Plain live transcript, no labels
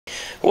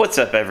What's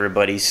up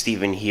everybody,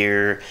 Steven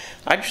here.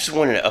 I just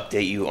wanted to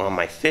update you on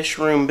my fish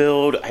room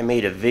build. I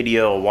made a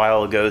video a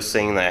while ago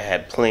saying that I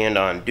had planned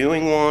on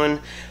doing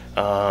one,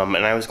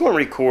 and I was going to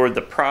record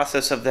the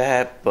process of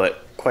that,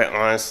 but quite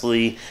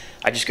honestly,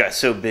 I just got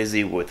so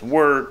busy with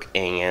work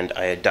and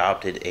I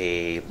adopted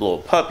a little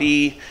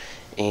puppy,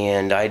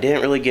 and I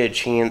didn't really get a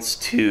chance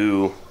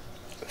to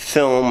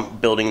film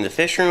building the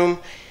fish room.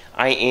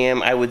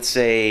 I would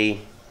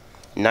say,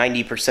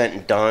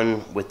 90%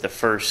 done with the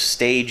first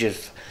stage,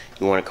 if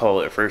you want to call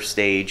it a first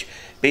stage.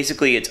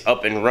 Basically, it's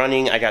up and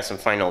running. I got some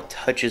final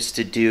touches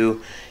to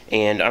do,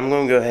 and I'm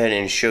going to go ahead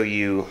and show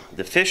you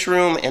the fish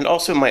room and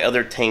also my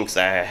other tanks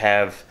that I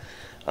have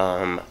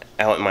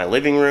out in my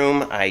living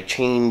room. I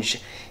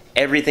changed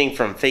everything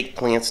from fake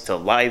plants to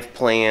live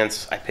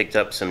plants. I picked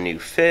up some new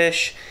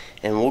fish,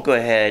 and we'll go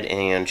ahead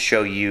and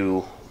show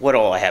you what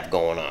all I have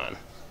going on.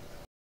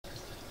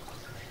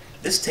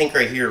 This tank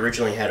right here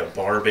originally had a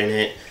barb in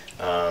it.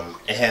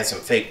 It had some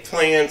fake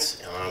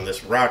plants.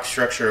 This rock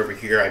structure over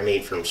here I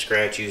made from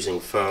scratch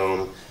using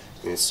foam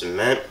and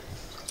cement.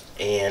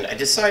 And I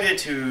decided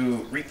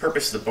to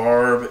repurpose the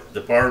barb.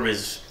 The barb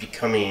is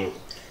becoming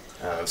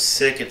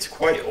sick. It's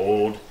quite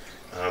old.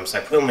 So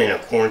I put him in a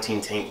quarantine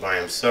tank by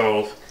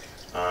himself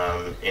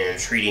and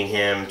treating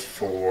him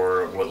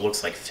for what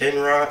looks like fin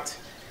rot.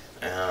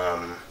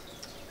 And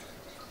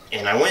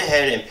I went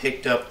ahead and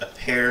picked up a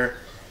pair,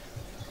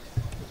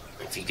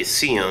 if you can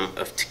see them,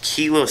 of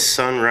Tequila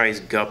Sunrise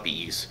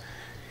Guppies,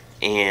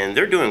 and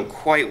they're doing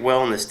quite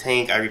well in this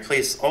tank. I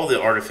replaced all the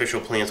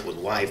artificial plants with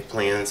live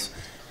plants.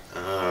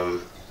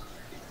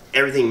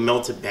 Everything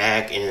melted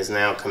back and is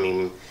now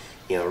coming,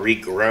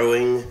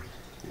 regrowing.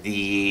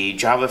 The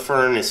Java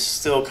Fern is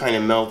still kind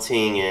of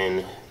melting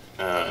and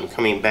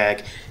coming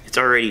back. It's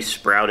already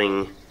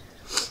sprouting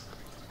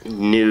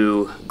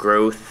new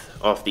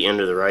growth off the end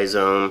of the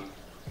rhizome.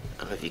 I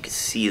don't know if you can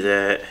see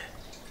that.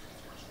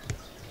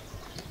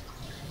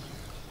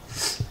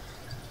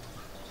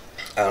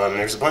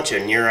 There's a bunch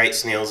of nearite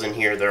snails in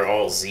here. They're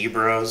all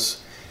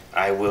zebras.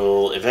 I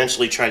will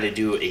eventually try to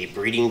do a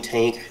breeding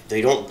tank. They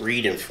don't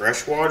breed in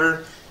fresh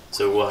water,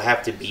 so it will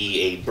have to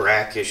be a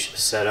brackish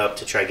setup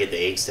to try to get the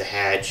eggs to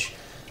hatch.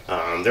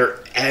 They're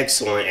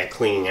excellent at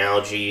cleaning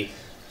algae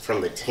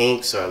from the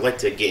tank, so I like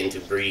to get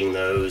into breeding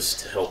those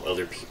to help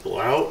other people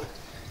out.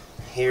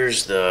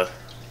 Here's the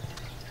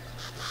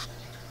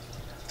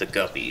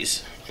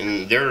guppies,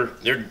 and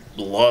they're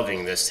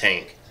loving this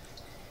tank.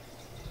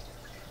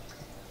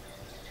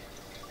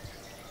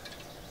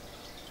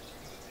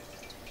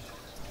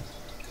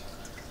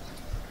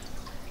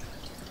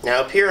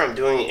 Now up here I'm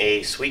doing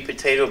a sweet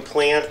potato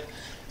plant.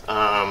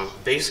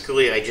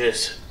 Basically I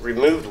just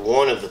removed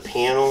one of the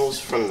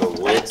panels from the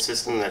lid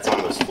system that's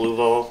on this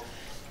Fluval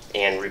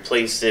and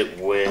replaced it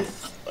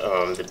with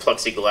the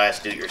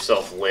plexiglass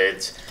do-it-yourself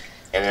lids,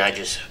 and then I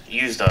just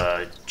used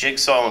a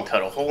jigsaw and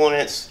cut a hole in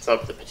it,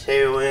 stuck the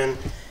potato in,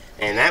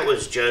 and that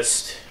was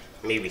just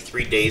maybe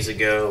 3 days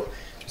ago,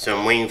 so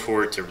I'm waiting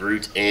for it to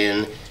root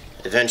in.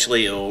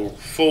 Eventually it'll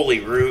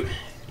fully root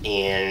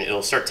and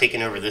it'll start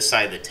taking over this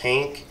side of the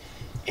tank,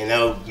 and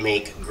that'll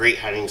make great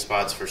hiding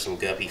spots for some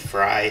guppy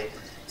fry,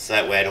 so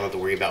that way I don't have to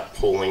worry about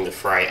pulling the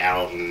fry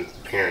out and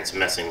parents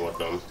messing with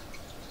them.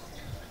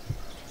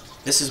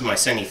 This is my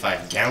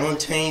 75-gallon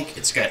tank.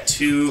 It's got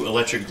 2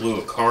 electric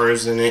blue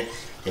Acaras in it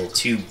and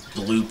 2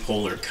 blue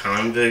polar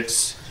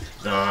convicts.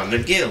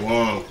 They get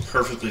along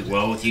perfectly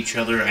well with each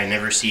other. I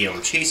never see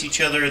them chase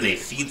each other. They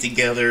feed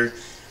together.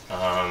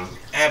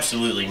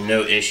 Absolutely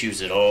no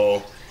issues at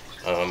all.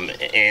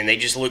 And they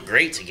just look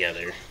great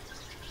together.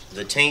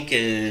 The tank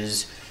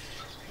is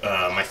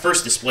my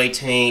first display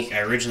tank.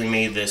 I originally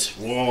made this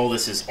wall.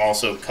 This is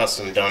also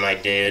custom done. I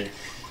did.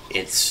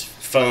 It's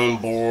foam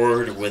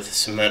board with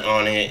cement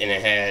on it, and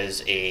it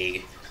has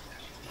a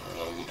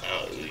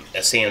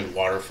sand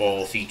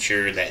waterfall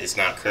feature that is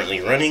not currently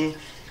running.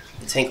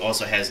 The tank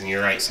also has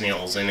nearite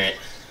snails in it.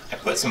 I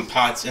put some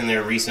pots in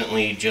there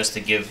recently just to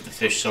give the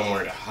fish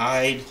somewhere to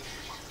hide,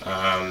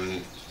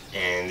 and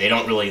they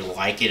don't really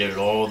like it at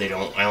all. I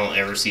don't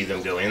ever see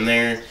them go in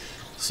there.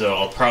 So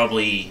I'll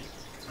probably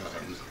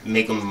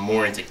make them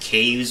more into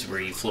caves where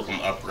you flip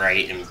them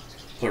upright and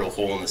put a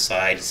hole in the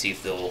side to see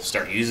if they'll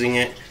start using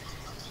it.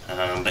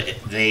 But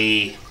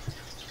they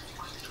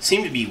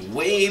seem to be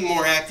way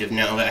more active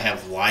now that I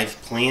have live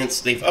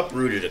plants. They've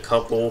uprooted a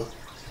couple.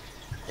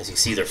 As you can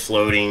see, they're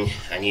floating.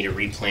 I need to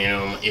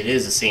replant them. It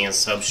is a sand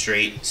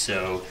substrate,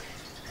 so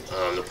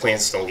the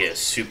plants don't get a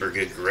super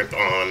good grip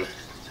on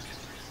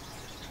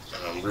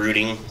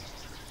rooting.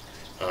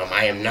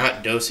 I am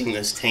not dosing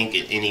this tank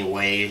in any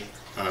way.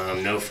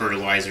 No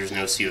fertilizers,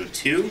 no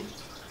CO2,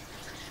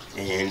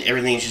 and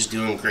everything's just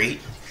doing great.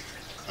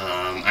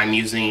 I'm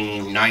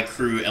using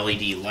Nycrew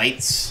LED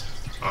lights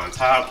on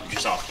top,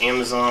 just off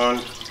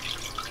Amazon.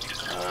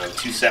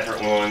 2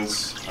 separate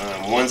ones.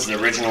 One's the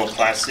original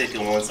Classic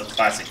and one's the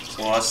Classic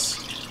Plus.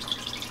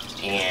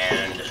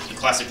 And the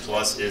Classic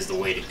Plus is the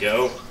way to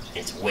go.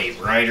 It's way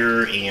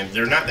brighter, and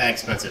they're not that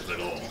expensive at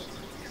all.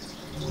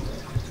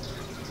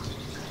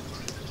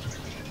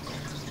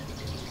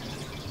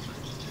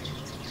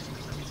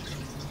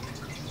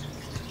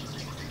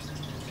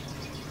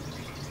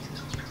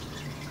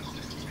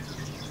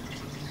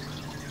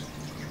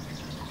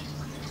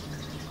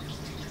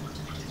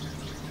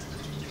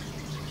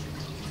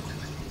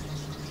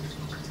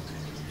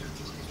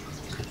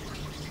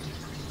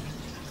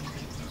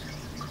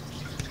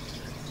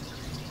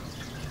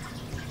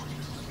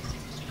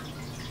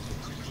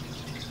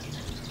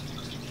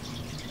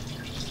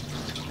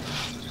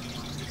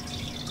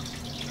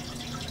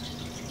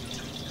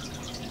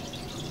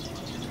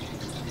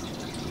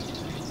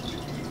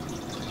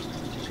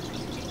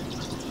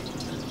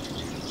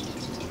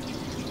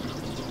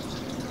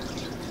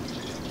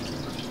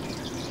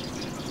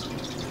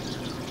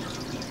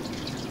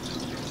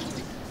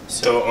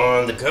 So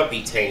on the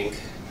guppy tank,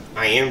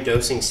 I am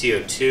dosing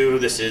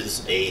CO2. This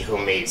is a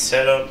homemade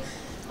setup.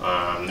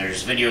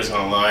 There's videos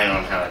online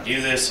on how to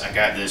do this. I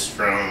got this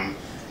from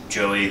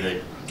Joey, the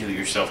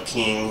Do-It-Yourself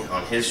King,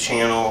 on his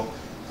channel,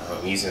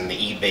 using the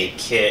eBay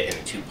kit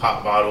and 2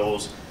 pop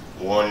bottles.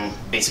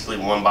 Basically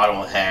one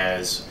bottle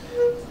has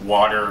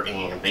water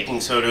and baking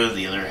soda,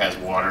 the other has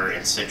water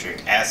and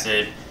citric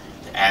acid.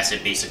 The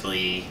acid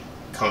basically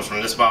comes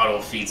from this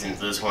bottle, feeds into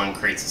this one,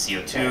 creates the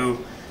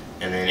CO2,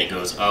 and then it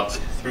goes up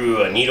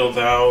through a needle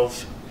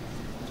valve.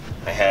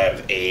 I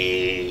have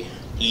a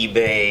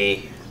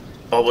eBay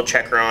bubble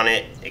checker on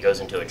it. It goes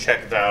into a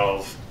check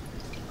valve.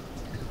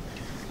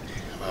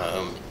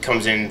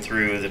 Comes in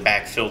through the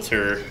back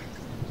filter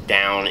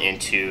down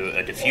into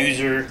a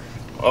diffuser.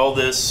 All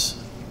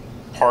this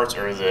parts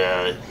are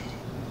the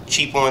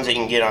cheap ones that you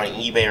can get on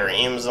eBay or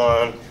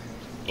Amazon.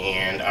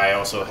 And I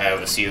also have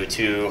a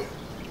CO2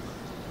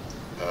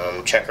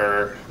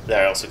 checker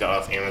that I also got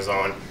off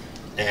Amazon.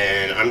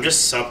 And I'm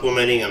just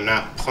supplementing. I'm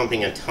not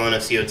pumping a ton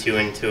of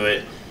CO2 into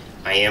it.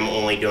 I am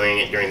only doing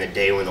it during the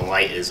day when the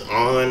light is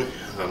on.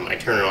 I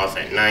turn it off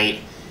at night.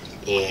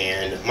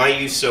 And my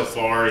use so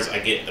far is I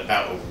get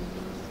about a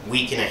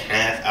week and a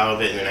half out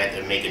of it, and then I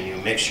have to make a new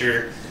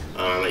mixture.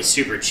 It's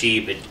super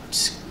cheap.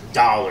 It's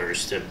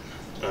dollars to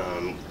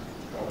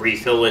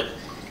refill it.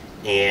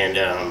 And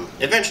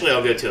eventually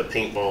I'll go to a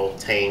paintball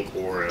tank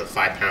or a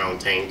 5-pound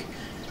tank.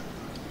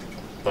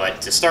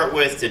 But to start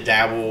with, to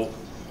dabble,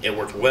 it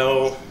worked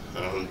well.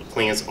 The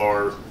plants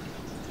are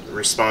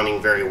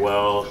responding very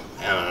well.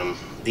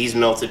 These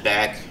melted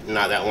back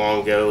not that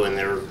long ago, and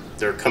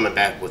they're coming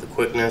back with a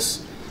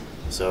quickness.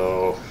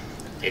 So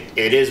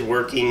it is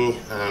working.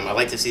 I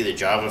like to see the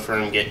Java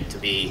fern get to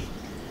be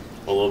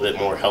a little bit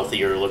more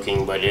healthier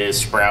looking, but it is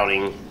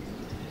sprouting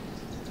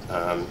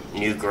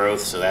new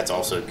growth, so that's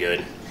also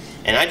good.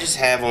 And I just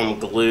have them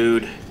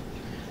glued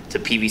to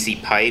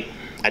PVC pipe.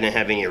 I didn't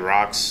have any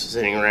rocks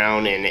sitting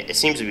around, and it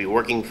seems to be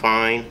working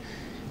fine.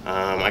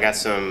 I got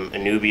some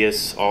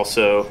Anubias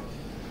also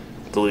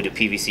glued to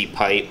PVC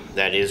pipe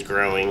that is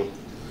growing,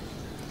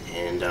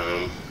 and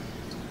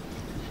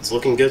it's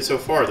looking good so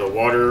far. The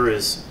water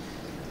is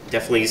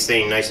definitely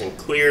staying nice and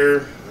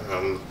clear.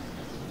 The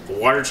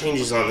water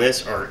changes on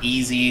this are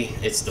easy.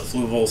 It's the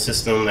Fluval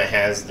system that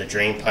has the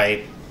drain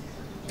pipe.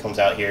 Comes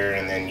out here,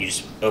 and then you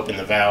just open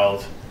the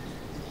valve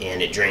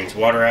and it drains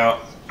water out.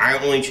 I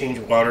only change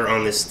water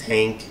on this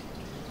tank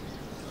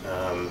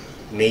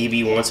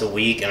maybe once a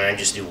week, and I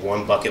just do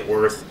 1 bucket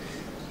worth,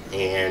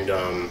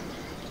 and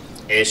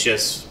it's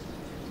just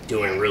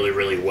doing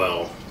really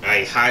well.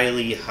 I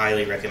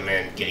highly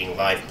recommend getting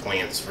live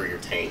plants for your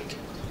tank.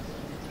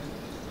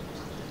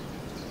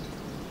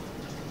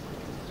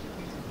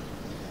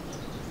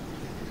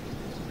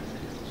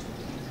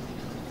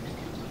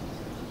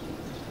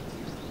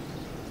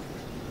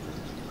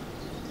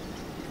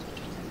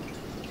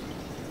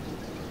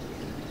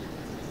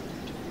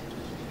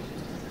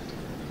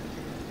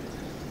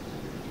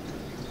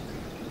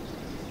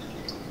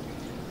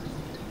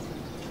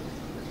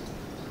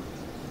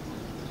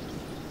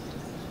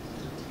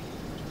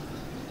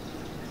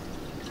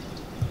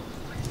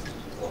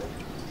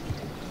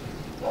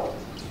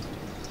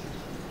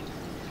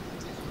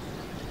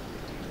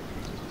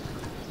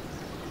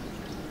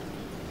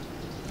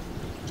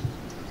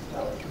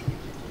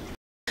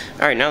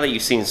 Alright, now that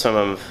you've seen some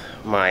of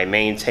my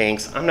main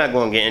tanks, I'm not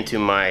going to get into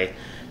my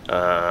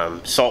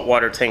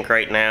saltwater tank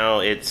right now.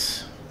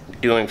 It's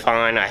doing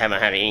fine. I haven't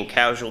had any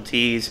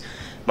casualties.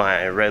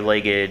 My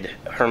red-legged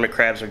hermit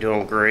crabs are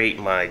doing great.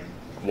 My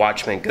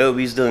Watchman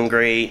gobies doing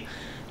great.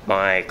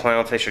 My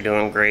clownfish are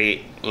doing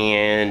great.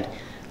 And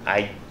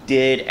I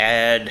did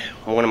add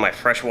one of my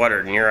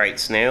freshwater nearite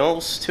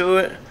snails to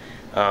it.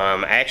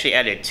 I actually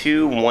added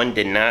 2. One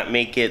did not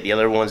make it. The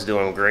other one's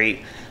doing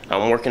great.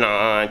 I'm working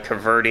on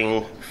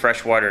converting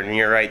freshwater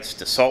neorites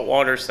to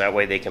saltwater, so that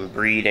way they can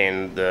breed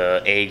and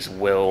the eggs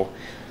will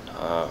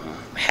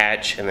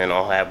hatch, and then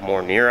I'll have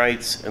more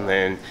neorites. And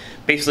then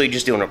basically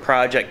just doing a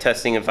project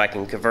testing if I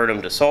can convert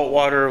them to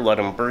saltwater, let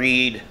them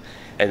breed,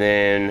 and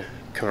then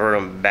convert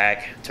them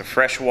back to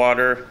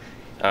freshwater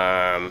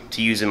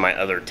to use in my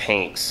other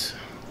tanks.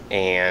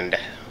 And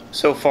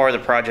so far the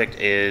project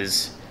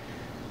is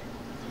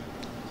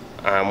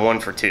 1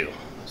 for 2.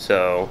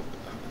 So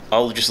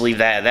I'll just leave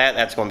that at that.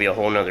 That's going to be a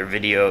whole nother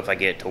video if I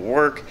get it to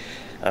work.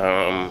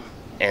 And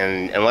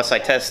unless I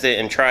test it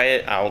and try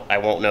it, I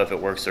won't know if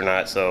it works or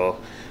not. So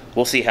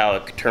we'll see how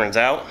it turns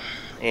out.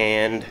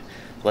 And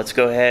let's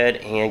go ahead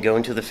and go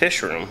into the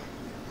fish room.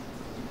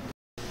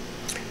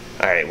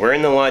 Alright, we're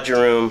in the lodging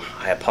room.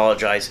 I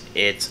apologize,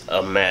 it's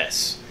a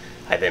mess.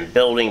 I've been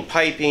building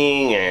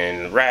piping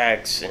and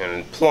racks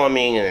and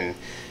plumbing, and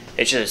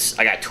it's just,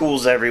 I got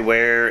tools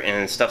everywhere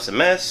and stuff's a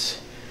mess.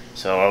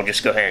 So I'll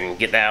just go ahead and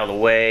get that out of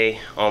the way.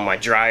 On my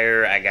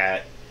dryer, I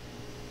got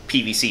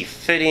PVC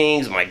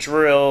fittings, my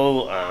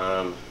drill,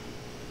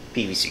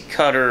 PVC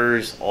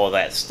cutters, all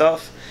that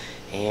stuff.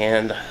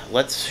 And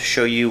let's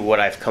show you what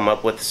I've come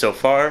up with so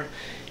far.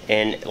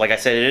 And like I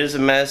said, it is a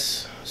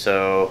mess,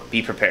 so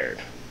be prepared.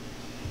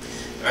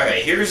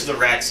 Alright, here's the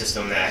rack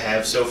system that I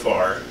have so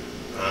far.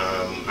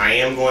 I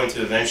am going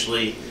to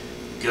eventually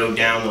go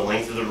down the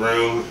length of the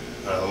room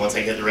once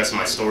I get the rest of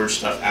my storage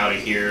stuff out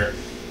of here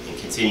and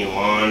continue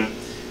on.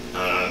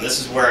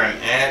 This is where I'm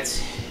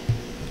at.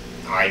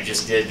 I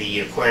just did the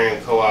aquarium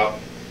co-op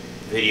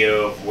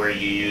video of where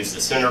you use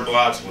the cinder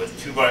blocks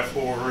with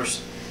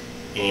 2x4s,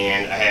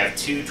 and I have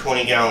two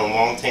 20-gallon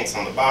long tanks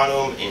on the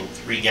bottom and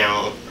three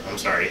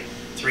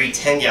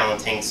 10-gallon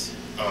tanks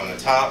on the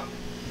top.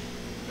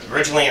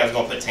 Originally I was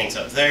going to put tanks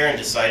up there and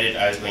decided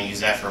I was going to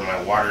use that for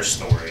my water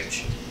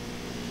storage.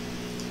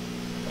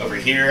 Over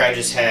here I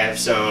just have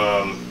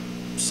some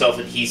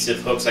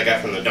self-adhesive hooks I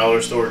got from the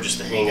dollar store just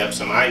to hang up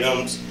some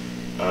items.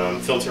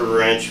 Filter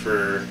wrench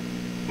for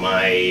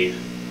my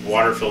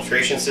water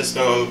filtration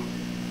system,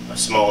 a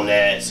small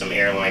net, some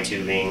airline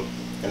tubing,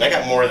 and I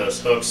got more of those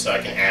hooks so I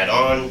can add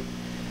on.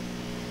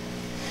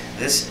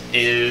 This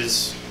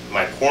is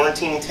my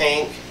quarantine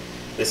tank.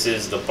 This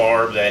is the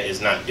barb that is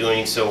not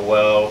doing so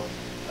well.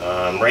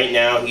 Right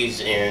now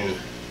he's in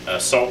a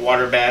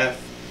saltwater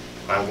bath.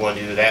 I'm going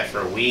to do that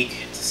for a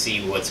week to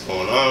see what's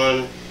going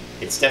on.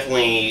 It's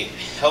definitely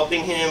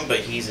helping him, but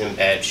he's in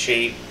bad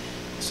shape.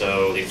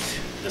 So if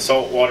the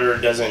salt water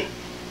doesn't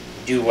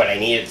do what I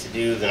need it to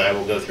do, then I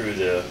will go through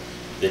the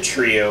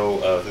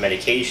trio of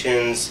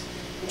medications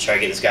and try to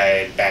get this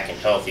guy back and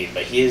healthy.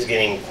 But he is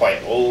getting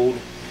quite old,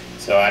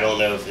 so I don't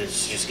know if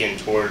it's just getting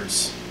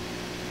towards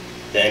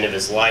the end of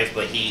his life,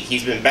 but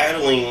he's been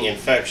battling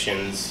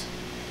infections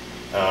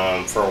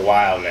for a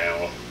while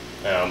now,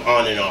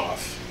 on and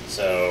off.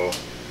 So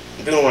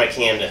I'm doing what I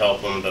can to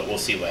help him, but we'll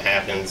see what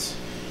happens.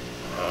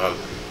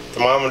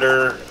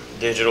 Thermometer,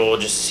 digital,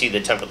 just to see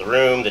the temp of the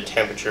room. The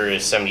temperature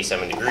is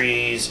 77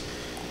 degrees.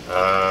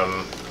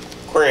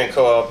 Aquarium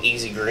Co-op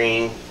Easy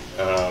Green,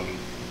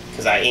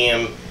 because I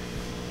am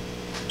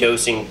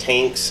dosing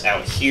tanks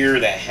out here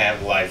that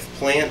have live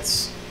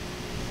plants.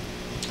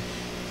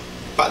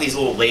 Bought these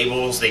little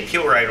labels. They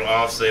peel right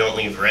off so they don't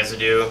leave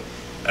residue.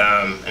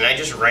 And I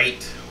just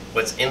write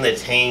what's in the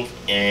tank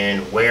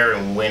and where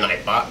and when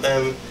I bought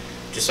them,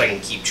 just so I can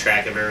keep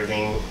track of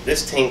everything.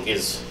 This tank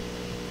is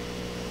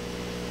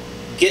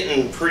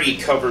getting pretty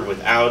covered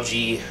with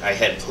algae. I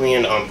had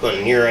planned on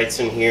putting neorites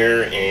in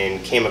here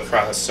and came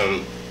across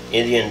some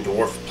Indian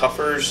dwarf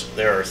puffers.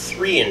 There are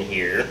 3 in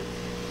here.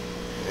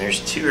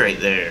 There's 2 right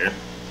there.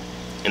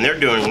 And they're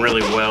doing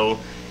really well.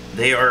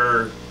 They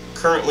are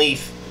currently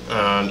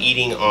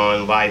eating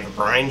on live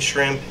brine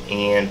shrimp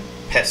and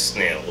pest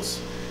snails.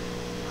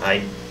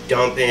 I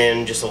dump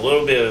in just a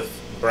little bit of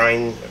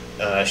brine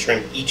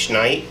shrimp each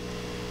night,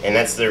 and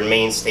that's their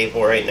main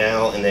staple right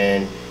now. And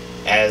then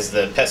as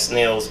the pest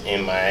snails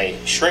in my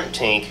shrimp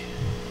tank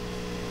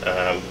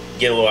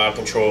get a little out of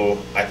control,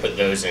 I put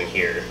those in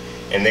here,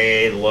 and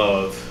they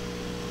love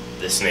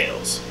the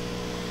snails.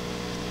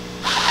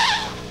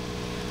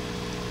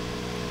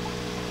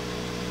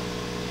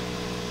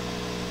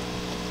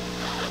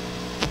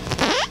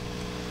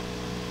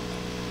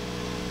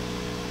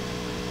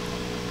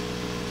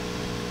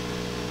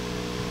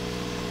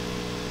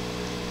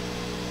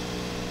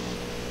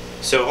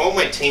 So all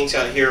my tanks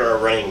out here are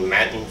running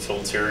Matten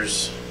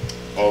filters.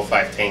 All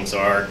 5 tanks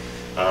are.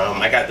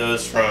 I got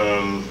those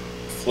from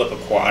Flip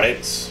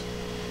Aquatics,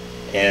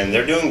 and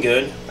they're doing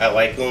good. I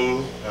like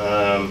them.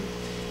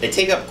 They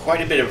take up quite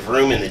a bit of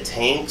room in the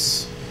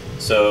tanks,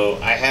 so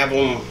I have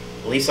them,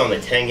 at least on the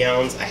 10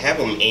 gallons, I have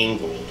them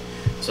angled.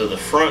 So the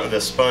front of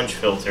the sponge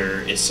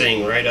filter is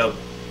sitting right up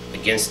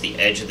against the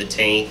edge of the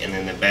tank, and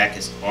then the back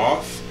is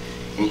off.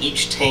 And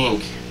each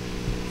tank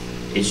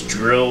is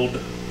drilled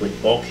with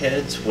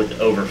bulkheads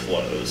with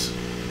overflows.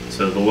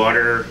 So the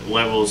water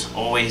level is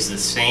always the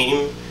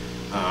same.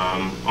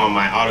 On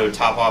my auto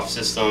top off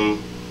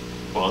system,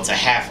 well, it's a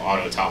half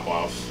auto top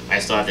off. I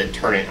still have to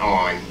turn it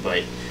on,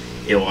 but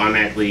it will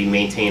automatically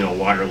maintain a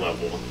water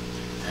level.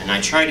 And I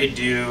try to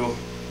do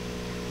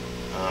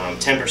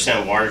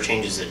 10% water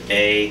changes a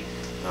day.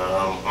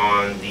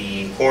 On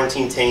the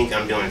quarantine tank,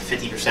 I'm doing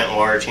 50%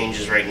 water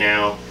changes right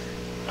now.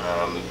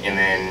 And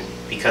then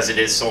because it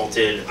is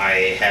salted,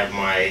 I have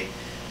my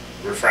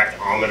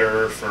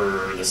refractometer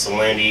for the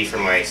salinity for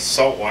my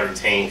saltwater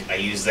tank. I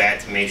use that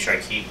to make sure I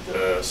keep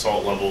the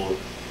salt level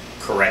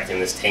correct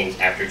in this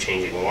tank after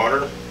changing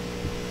water.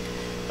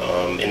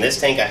 In this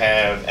tank I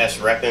have S.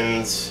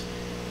 repens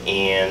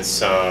and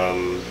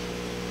some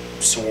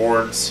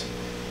swords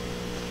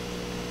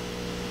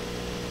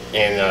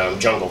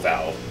and jungle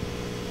valve.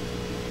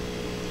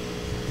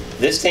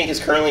 This tank is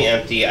currently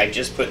empty. I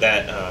just put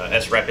that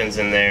S. repens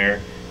in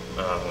there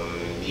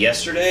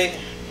yesterday,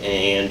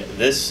 and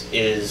this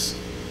is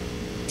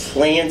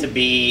planned to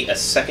be a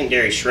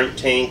secondary shrimp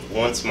tank.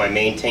 Once my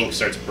main tank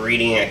starts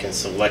breeding, I can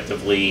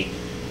selectively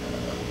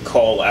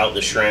call out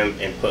the shrimp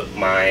and put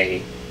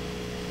my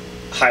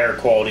higher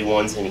quality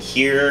ones in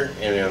here,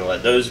 and then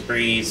let those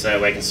breed so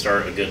that I can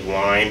start a good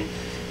line.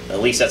 At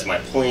least that's my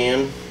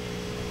plan.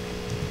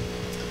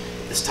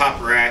 This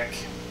top rack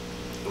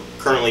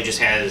currently just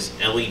has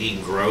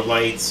LED grow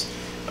lights.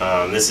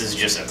 This is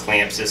just a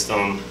clamp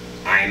system.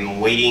 I'm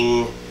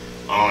waiting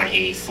on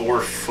a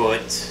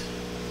 4-foot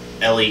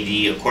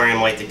LED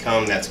aquarium light to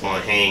come that's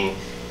going to hang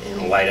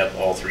and light up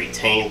all 3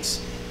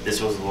 tanks. This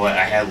was what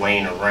I had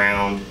laying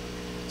around,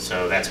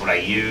 so that's what I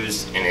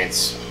used, and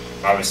it's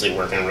obviously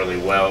working really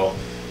well.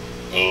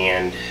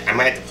 And I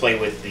might have to play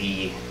with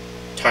the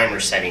timer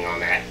setting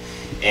on that.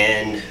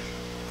 And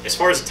as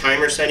far as the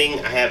timer setting,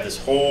 I have this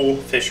whole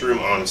fish room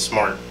on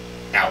smart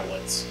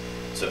outlets.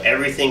 So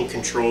everything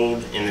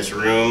controlled in this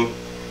room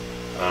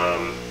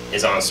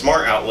is on a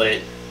smart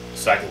outlet,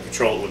 so I can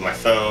control it with my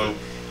phone.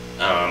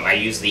 I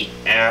use the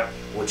app,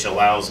 which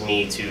allows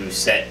me to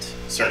set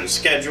certain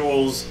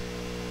schedules.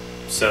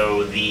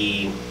 So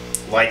the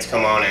lights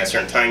come on at a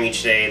certain time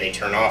each day, they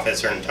turn off at a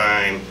certain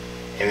time,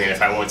 and then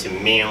if I want to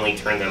manually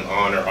turn them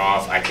on or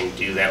off, I can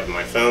do that with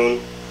my phone.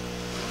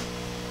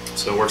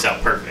 So it works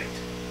out perfect.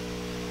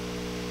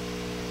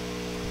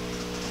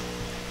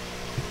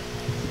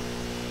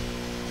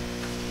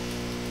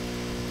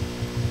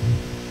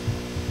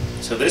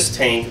 So this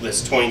tank,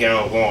 this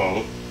 20-gallon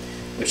long,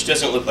 which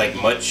doesn't look like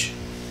much,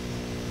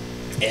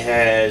 it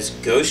has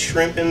ghost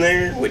shrimp in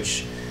there,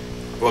 which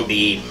won't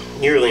be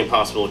nearly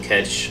impossible to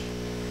catch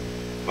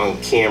on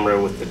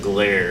camera with the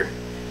glare.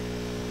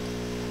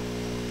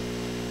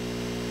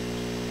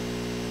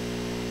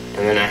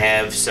 And then I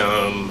have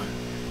some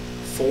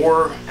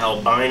 4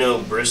 albino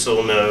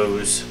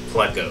bristlenose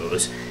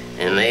plecos,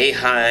 and they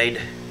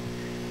hide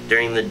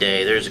during the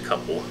day. There's a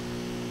couple.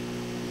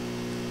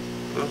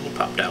 Well, he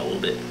popped out a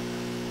little bit.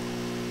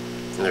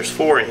 And there's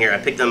 4 in here. I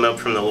picked them up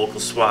from the local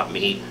swap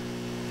meet.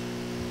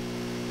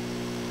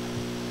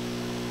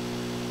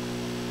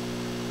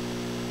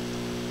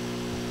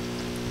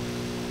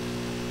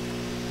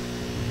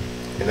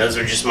 And those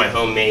are just my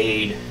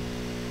homemade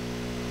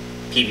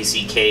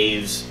PVC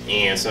caves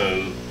and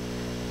some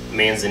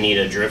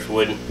manzanita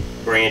driftwood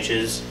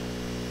branches.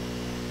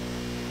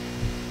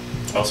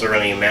 Also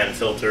running a matte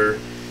filter.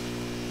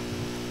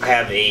 I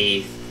have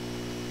a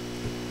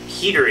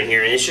heater in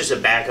here, and it's just a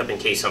backup in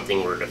case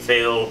something were to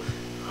fail.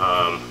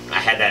 I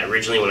had that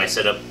originally when I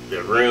set up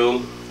the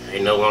room. I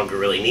no longer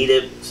really need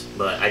it,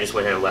 but I just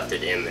went ahead and left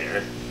it in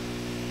there.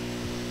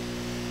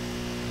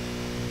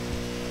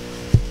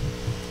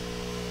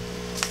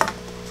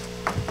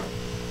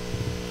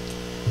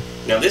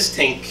 Now this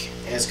tank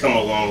has come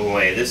a long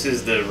way. This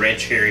is the red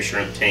cherry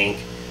shrimp tank.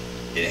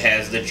 It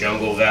has the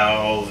jungle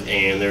valve,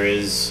 and there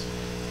is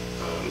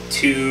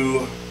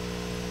 2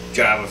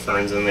 Java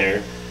ferns in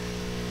there.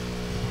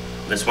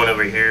 This one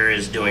over here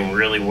is doing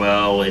really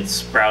well. It's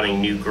sprouting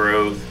new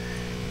growth,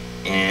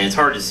 and it's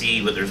hard to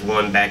see, but there's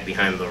one back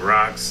behind the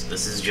rocks.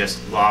 This is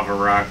just lava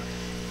rock.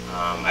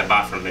 I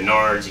bought from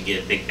Menards. You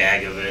get a big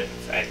bag of it. In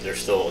fact, there's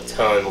still a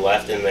ton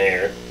left in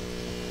there.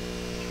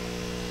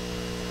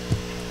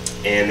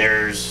 And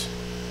there's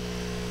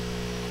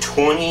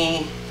 20,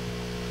 I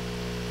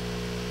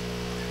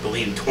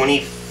believe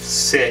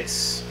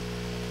 26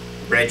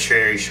 red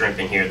cherry shrimp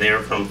in here. They're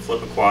from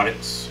Flip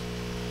Aquatics.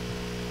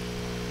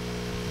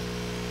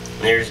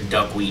 And there's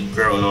duckweed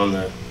growing on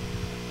the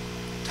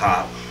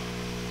top.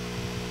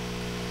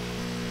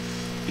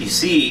 You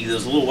see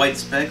those little white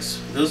specks?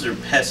 Those are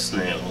pest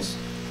snails.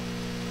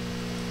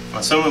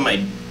 On some of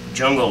my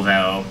jungle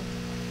valve,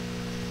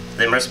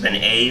 they must have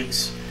been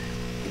eggs,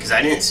 because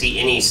I didn't see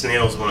any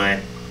snails when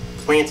I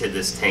planted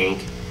this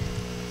tank.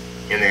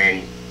 And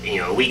then, you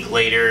know, a week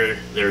later,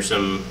 there's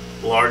some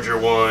larger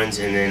ones,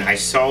 and then I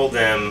saw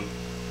them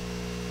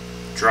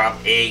drop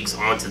eggs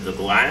onto the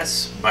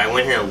glass, but I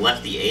went ahead and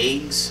left the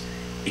eggs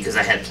because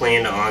I had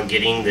planned on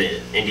getting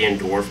the Indian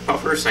dwarf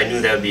puffer, so I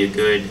knew that would be a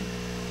good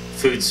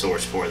food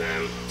source for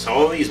them. So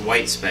all these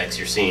white specks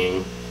you're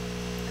seeing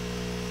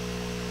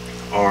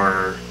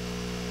are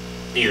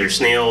either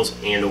snails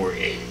and or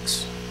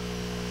eggs.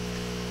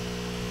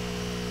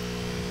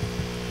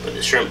 But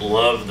the shrimp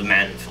love the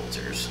matte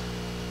filters.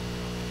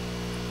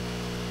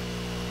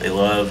 They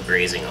love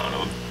grazing on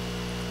them.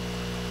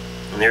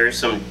 And there is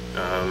some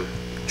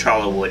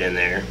challah wood in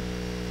there.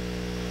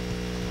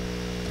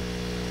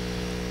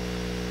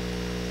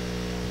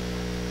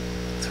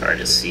 It's hard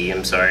to see,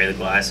 I'm sorry, the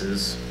glass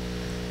is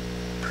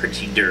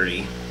pretty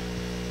dirty.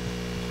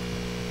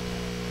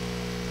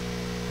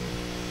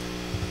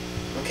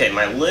 Okay,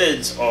 my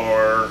lids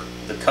are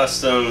the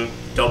custom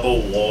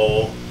double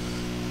wall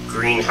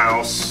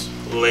greenhouse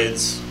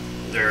lids.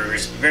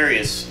 There's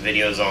various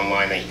videos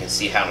online that you can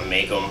see how to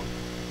make them.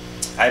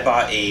 I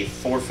bought a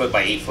 4-foot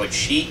by 8-foot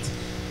sheet,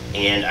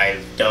 and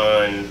I've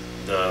done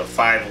the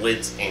 5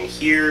 lids in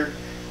here.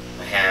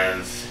 I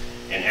have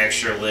an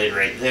extra lid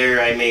right there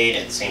I made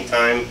at the same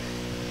time,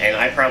 and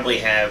I probably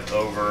have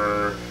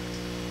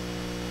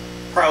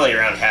probably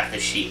around half the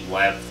sheet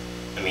left.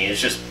 I mean,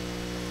 it's just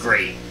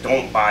great.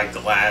 Don't buy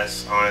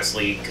glass,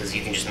 honestly, because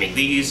you can just make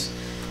these.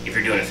 If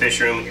you're doing a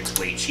fish room, it's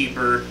way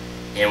cheaper.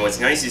 And what's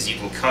nice is you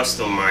can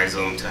customize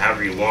them to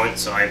however you want,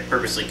 so I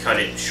purposely cut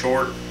it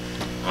short.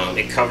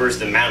 It covers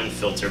the mountain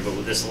filter, but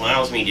what this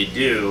allows me to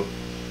do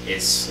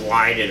is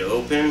slide it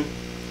open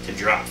to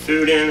drop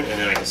food in, and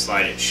then I can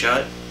slide it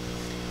shut.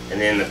 And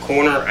then in the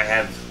corner I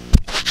have,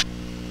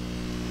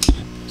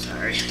 sorry,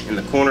 sorry, in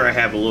the corner I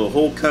have a little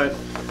hole cut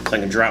so I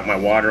can drop my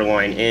water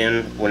line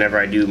in whenever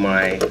I do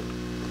my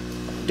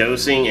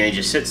dosing, and it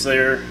just sits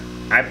there.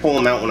 I pull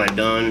them out when I'm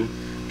done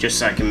just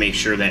so I can make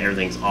sure that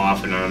everything's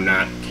off and I'm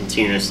not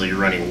continuously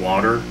running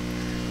water.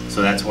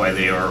 So that's why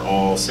they are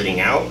all sitting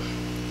out.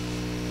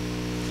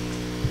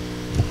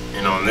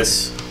 And on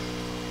this,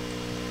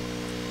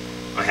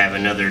 I have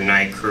another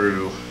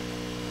Nicrew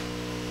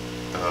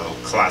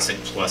Classic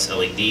Plus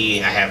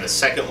LED. I have a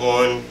second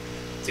one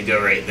to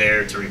go right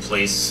there to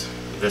replace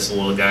this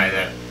little guy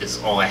that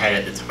is all I had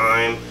at the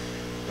time.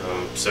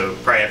 So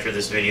probably after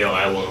this video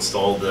I will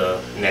install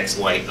the next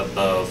light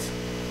above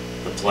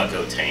the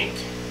Pleco tank.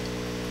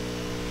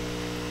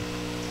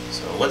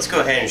 So let's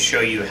go ahead and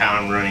show you how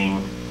I'm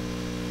running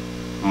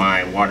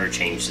my water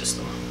change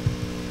system.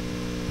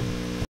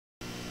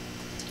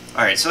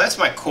 Alright, so that's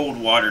my cold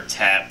water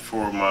tap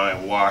for my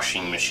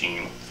washing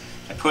machine.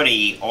 I put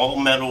a all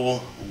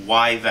metal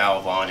Y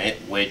valve on it,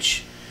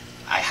 which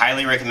I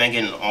highly recommend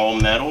getting all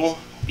metal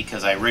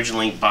because I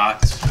originally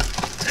bought,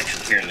 it's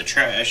actually here in the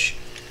trash,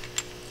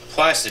 a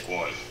plastic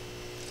one.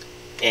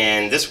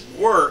 And this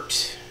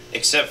worked,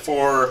 except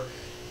for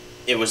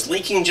it was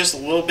leaking just a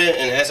little bit,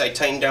 and as I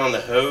tightened down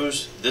the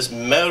hose, this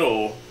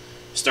metal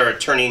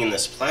started turning into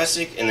this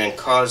plastic and then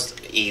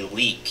caused a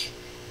leak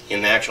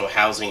in the actual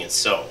housing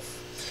itself.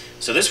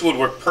 So this would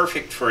work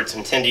perfect for its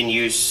intended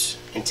use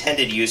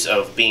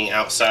of being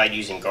outside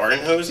using garden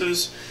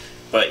hoses,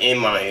 but in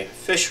my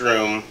fish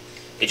room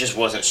it just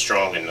wasn't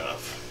strong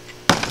enough.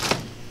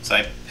 So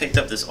I picked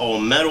up this all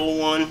metal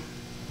one.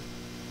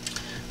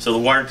 So the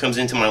water comes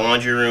into my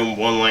laundry room,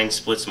 one line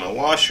splits to my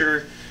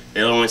washer,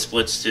 the other one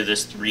splits to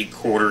this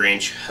 3/4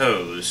 inch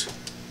hose.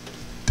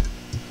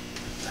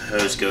 The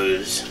hose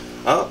goes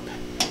up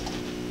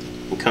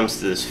and comes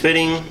to this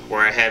fitting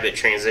where I have it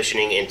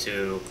transitioning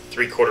into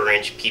 3/4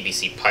 inch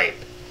PVC pipe.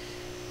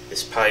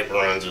 This pipe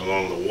runs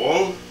along the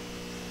wall.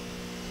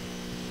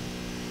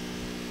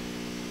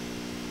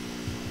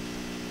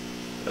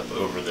 Up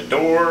over the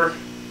door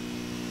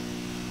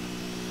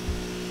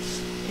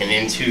and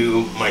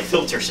into my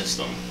filter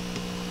system.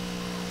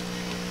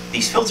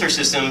 These filter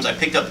systems, I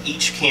picked up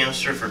each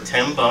canister for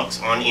 10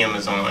 bucks on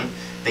Amazon.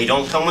 They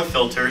don't come with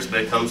filters, but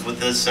it comes with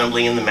the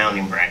assembly and the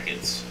mounting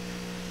brackets.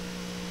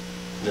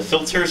 The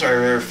filters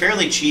are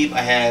fairly cheap.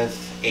 I have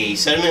a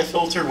sediment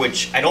filter,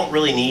 which I don't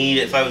really need.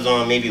 If I was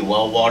on maybe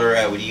well water,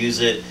 I would use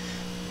it,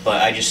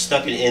 but I just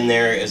stuck it in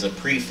there as a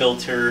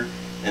pre-filter.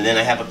 And then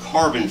I have a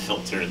carbon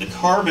filter. The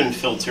carbon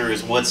filter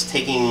is what's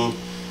taking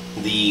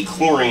the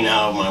chlorine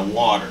out of my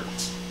water.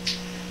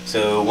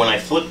 So when I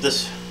flip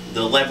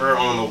the lever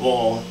on the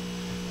wall,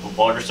 the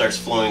water starts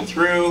flowing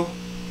through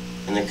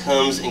and then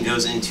comes and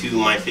goes into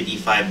my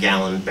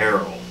 55-gallon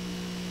barrel.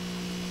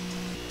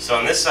 So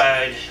on this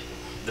side,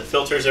 the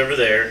filter's over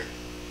there.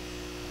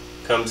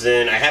 Comes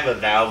in, I have a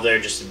valve there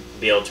just to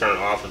be able to turn it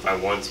off if I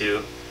want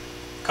to.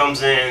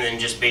 Comes in and then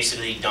just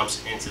basically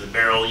dumps it into the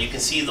barrel. You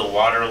can see the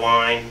water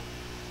line.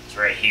 It's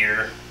right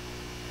here.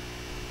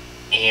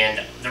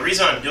 And the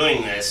reason I'm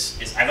doing this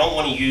is I don't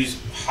want to use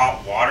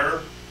hot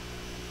water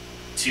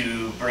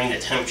to bring the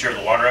temperature of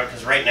the water up,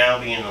 because right now,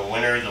 being in the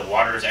winter, the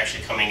water is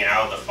actually coming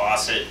out of the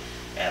faucet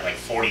at like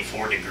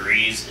 44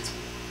 degrees. It's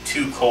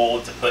too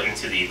cold to put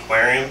into the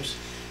aquariums.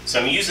 So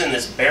I'm using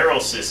this barrel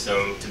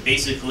system to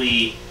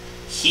basically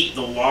heat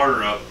the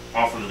water up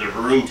off of the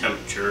room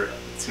temperature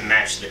to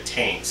match the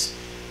tanks.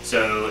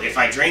 So if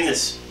I drain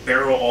this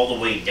barrel all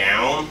the way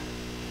down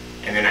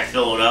and then I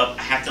fill it up,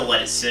 I have to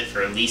let it sit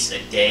for at least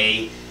a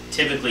day.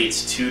 Typically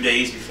it's 2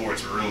 days before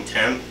it's room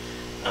temp.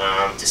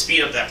 To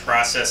speed up that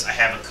process, I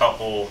have a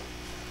couple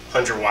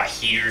 100-watt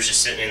heaters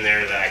just sitting in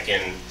there that I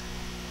can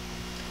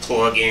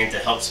plug in to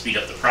help speed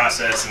up the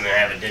process, and then I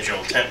have a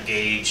digital temp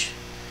gauge.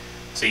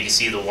 So you can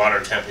see the water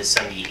temp is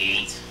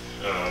 78,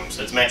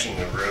 so it's matching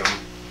the room.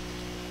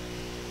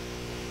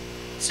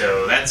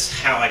 So that's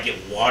how I get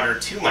water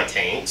to my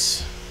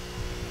tanks,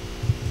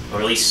 or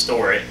at least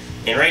store it.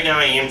 And right now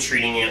I am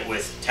treating it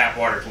with tap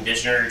water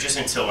conditioner just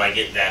until I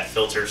get that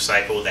filter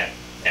cycle, that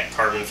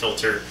carbon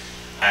filter.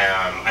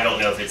 I don't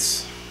know if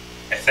it's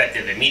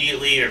effective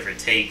immediately or if it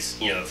takes,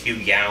 a few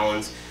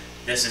gallons.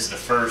 This is the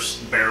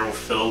first barrel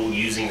fill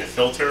using the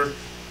filter.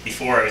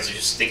 Before I was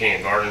just sticking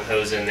a garden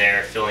hose in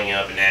there, filling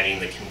up and adding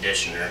the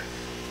conditioner.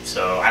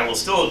 So I will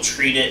still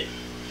treat it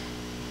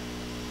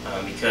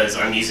because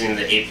I'm using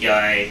the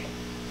API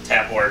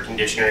tap water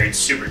conditioner. It's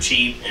super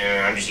cheap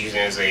and I'm just using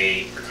it as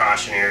a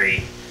precautionary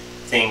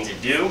thing to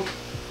do.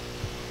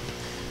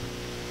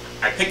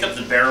 I picked up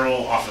the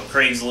barrel off of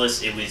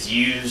Craigslist. It was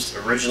used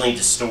originally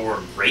to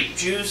store grape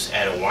juice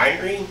at a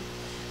winery.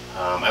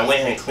 I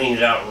went ahead and cleaned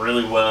it out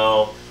really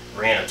well,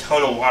 ran a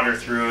ton of water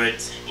through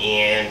it,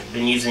 and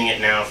been using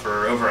it now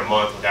for over a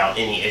month without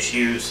any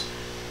issues.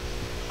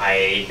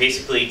 I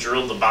basically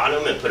drilled the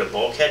bottom and put a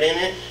bulkhead in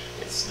it.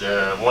 It's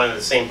one of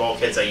the same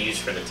bulkheads I use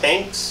for the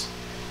tanks.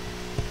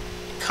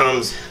 It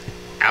comes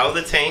out of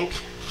the tank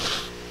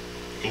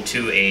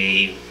into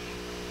a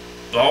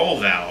ball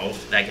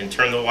valve that can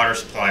turn the water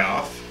supply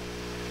off.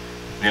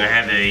 And then I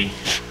have a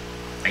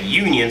a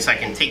union so I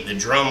can take the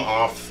drum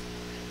off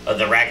of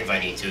the rack if I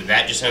need to.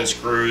 That just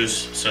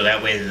unscrews, so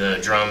that way the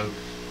drum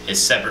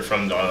is separate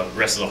from the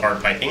rest of the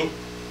hard piping.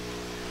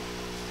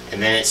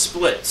 And then it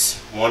splits.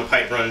 One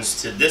pipe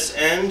runs to this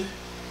end,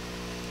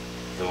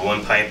 and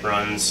one pipe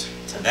runs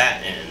to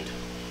that end.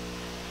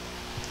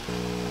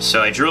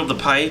 So I drilled the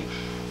pipe,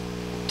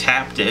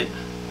 tapped it,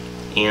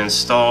 and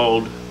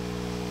installed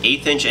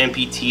 1/8 inch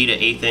MPT to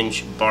 1/8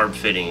 inch barb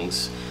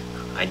fittings.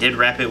 I did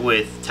wrap it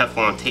with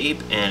Teflon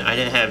tape, and I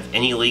didn't have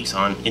any leaks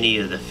on any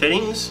of the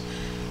fittings.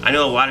 I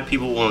know a lot of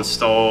people will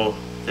install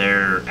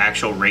their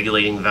actual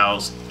regulating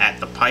valves at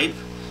the pipe.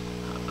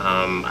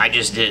 I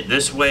just did it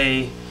this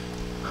way,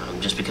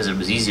 just because it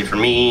was easier for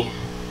me.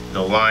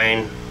 The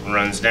line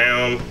runs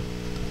down,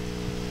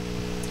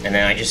 and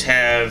then I just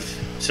have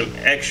some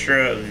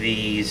extra of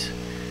these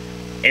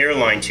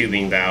airline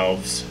tubing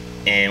valves,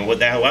 and what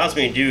that allows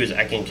me to do is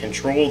I can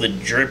control the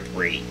drip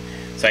rate.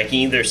 So I can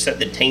either set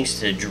the tanks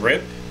to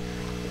drip,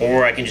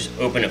 or I can just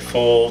open it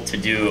full to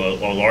do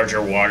a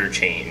larger water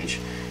change.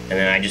 And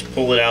then I just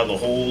pull it out of the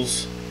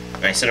holes,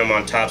 and I set them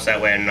on top so that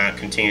way I'm not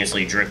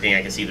continuously dripping.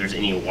 I can see if there's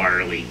any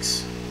water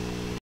leaks.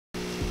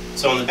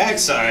 So on the back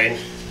side,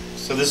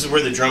 so this is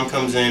where the drum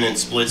comes in and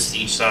splits to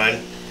each side.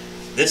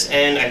 This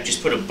end, I've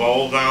just put a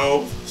ball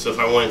valve, so if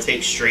I want to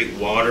take straight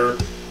water,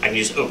 I can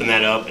just open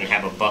that up and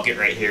have a bucket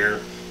right here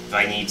if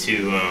I need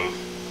to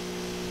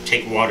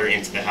take water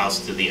into the house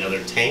to the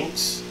other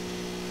tanks.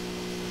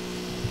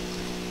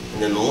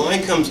 And then the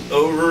line comes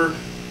over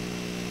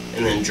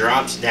and then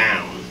drops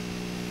down.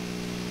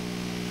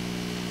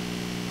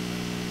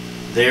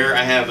 There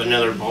I have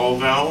another ball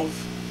valve,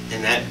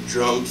 and that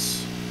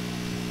dumps.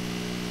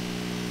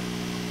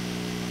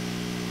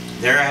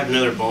 There I have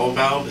another ball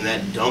valve, and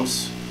that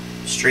dumps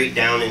straight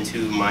down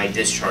into my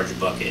discharge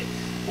bucket.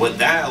 What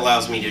that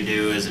allows me to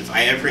do is if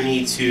I ever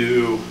need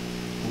to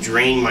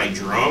drain my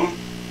drum,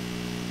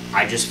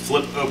 I just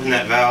flip open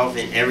that valve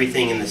and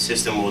everything in the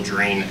system will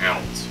drain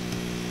out.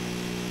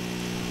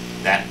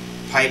 That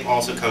pipe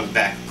also comes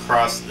back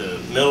across the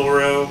middle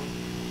row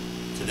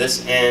to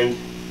this end.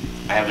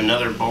 I have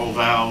another ball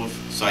valve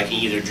so I can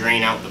either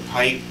drain out the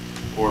pipe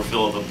or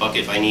fill up a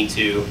bucket if I need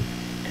to.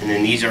 And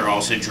then these are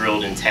also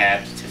drilled and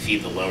tapped to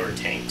feed the lower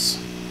tanks.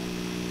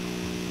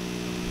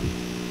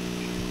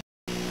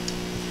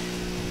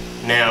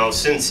 Now,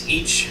 since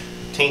each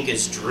tank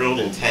is drilled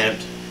and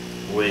tapped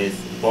with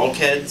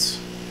bulkheads,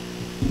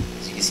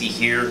 as you can see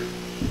here,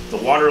 the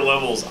water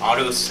level is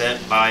auto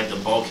set by the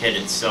bulkhead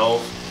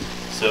itself.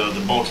 So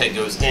the bulkhead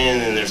goes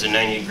in, and there's a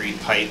 90-degree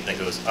pipe that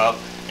goes up,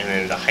 and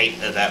then the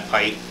height of that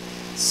pipe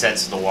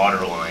sets the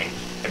water line.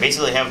 I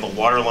basically have the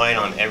water line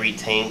on every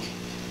tank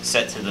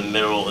set to the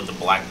middle of the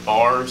black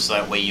bar, so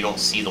that way you don't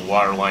see the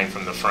water line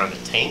from the front of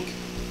the tank.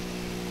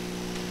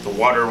 The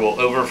water will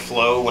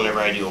overflow whenever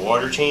I do a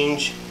water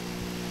change.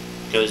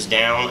 It goes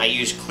down. I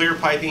use clear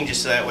piping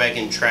just so that way I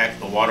can track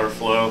the water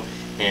flow,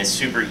 and it's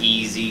super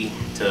easy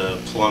to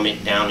plumb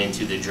it down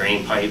into the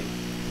drain pipe.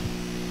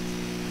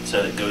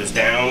 So it goes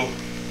down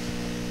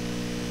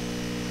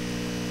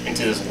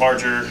into this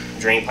larger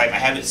drain pipe. I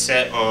have it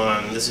set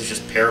on, this is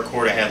just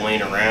paracord I had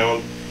laying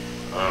around.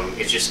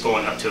 It's just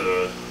going up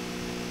to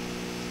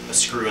a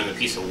screw and a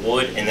piece of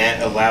wood, and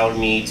that allowed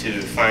me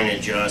to fine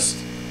adjust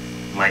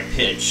my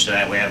pitch so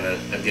that way I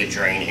have a good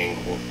drain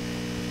angle.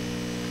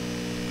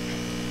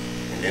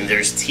 And then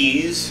there's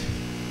T's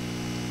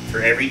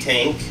for every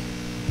tank.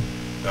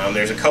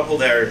 There's a couple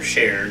that are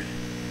shared,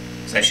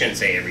 so I shouldn't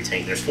say every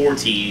tank. There's 4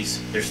 T's,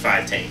 there's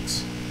 5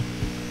 tanks.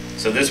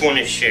 So this one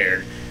is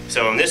shared.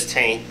 So on this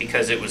tank,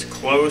 because it was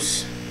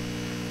close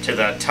to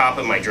the top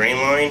of my drain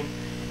line,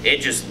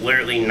 it just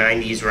literally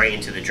 90s right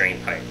into the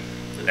drain pipe.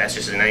 So that's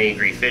just a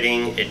 90-degree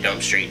fitting, it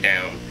dumps straight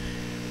down.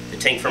 The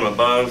tank from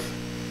above,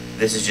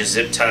 this is just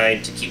zip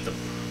tied to keep the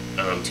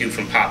tube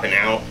from popping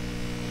out.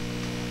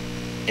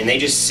 And they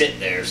just sit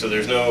there, so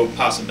there's no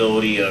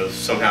possibility of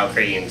somehow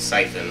creating a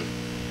siphon.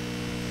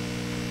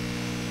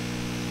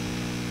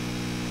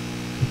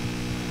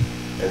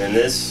 And then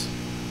this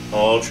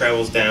all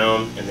travels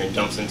down and then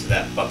dumps into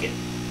that bucket.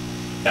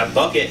 That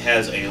bucket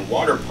has a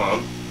water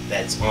pump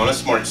that's on a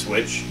smart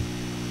switch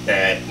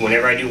that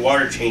whenever I do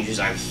water changes,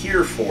 I'm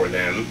here for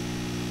them.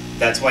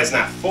 That's why it's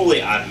not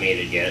fully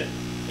automated yet.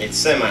 It's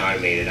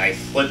semi-automated. I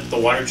flip the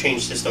water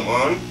change system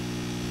on,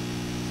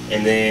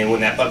 and then when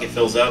that bucket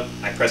fills up,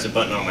 I press a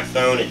button on my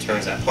phone, it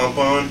turns that pump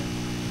on,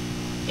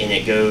 and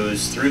it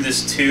goes through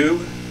this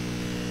tube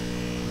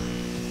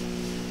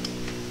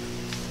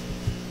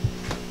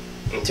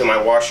into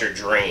my washer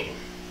drain.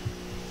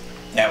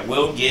 That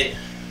will get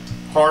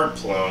hard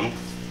plumbed.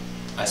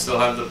 I still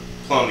have the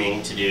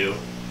plumbing to do.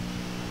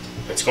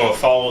 It's going to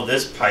follow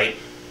this pipe,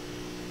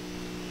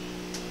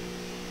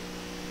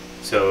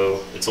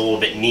 so it's a little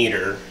bit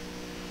neater.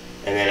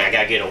 And then I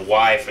got to get a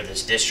Y for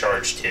this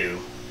discharge tube,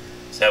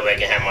 so that way I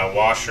can have my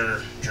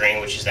washer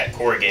drain, which is that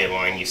corrugated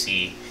line you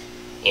see,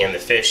 and the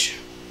fish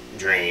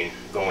drain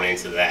going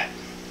into that.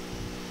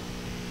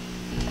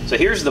 So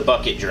here's the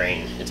bucket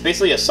drain. It's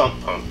basically a sump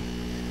pump.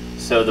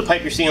 So the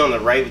pipe you're seeing on the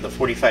right with the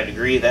 45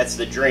 degree, that's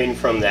the drain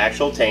from the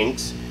actual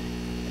tanks.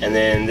 And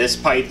then this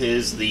pipe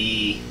is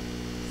the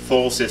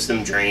full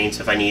system drain,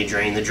 so if I need to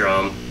drain the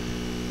drum,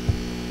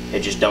 it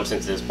just dumps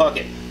into this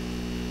bucket.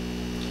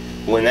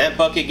 When that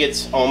bucket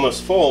gets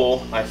almost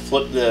full, I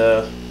flip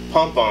the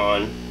pump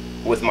on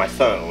with my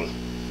phone,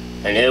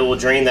 and it will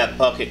drain that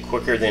bucket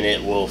quicker than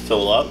it will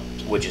fill up,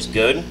 which is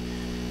good.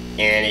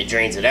 And it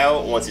drains it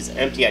out. Once it's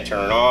empty, I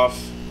turn it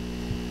off,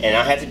 and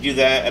I have to do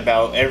that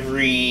about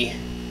every,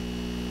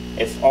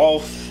 if all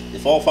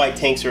 5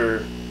 tanks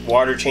are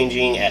water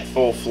changing at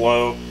full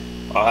flow,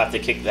 I'll have to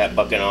kick that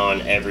bucket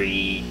on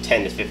every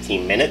 10 to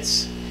 15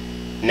 minutes.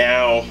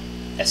 Now,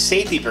 a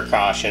safety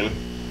precaution,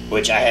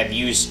 which I have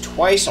used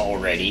twice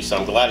already, so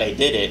I'm glad I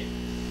did it,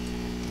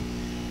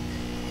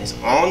 is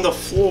on the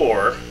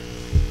floor,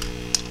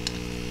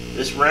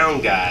 this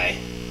round guy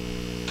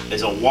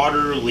is a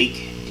water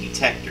leak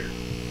detector.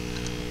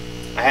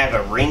 I have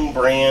a Ring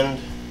brand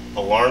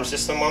alarm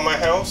system on my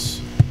house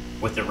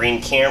with the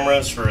Ring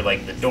cameras for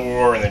like the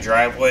door and the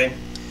driveway.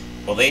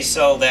 Well, they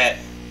sell that,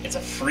 it's a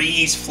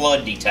freeze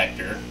flood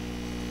detector,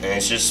 and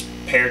it's just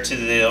paired to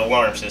the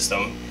alarm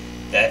system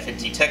that if it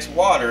detects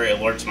water, it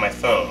alerts my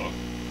phone.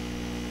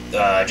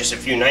 Just a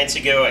few nights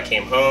ago, I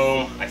came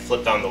home, I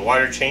flipped on the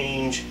water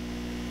change,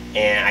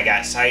 and I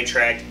got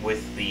sidetracked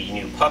with the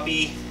new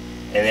puppy,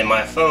 and then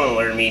my phone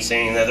alerted me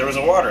saying that there was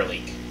a water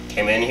leak.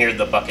 Came in here,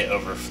 the bucket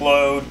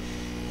overflowed,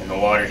 and the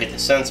water hit the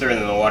sensor,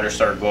 and then the water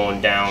started going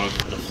down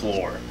the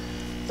floor.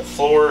 The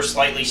floor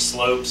slightly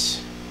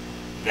slopes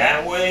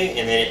that way,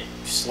 and then it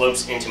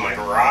slopes into my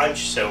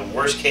garage, so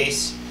worst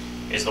case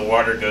is the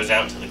water goes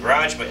out into the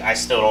garage, but I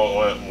still don't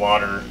want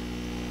water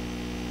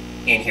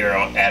in here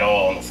at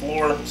all on the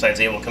floor, so I was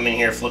able to come in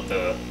here, flip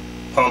the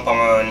pump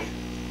on,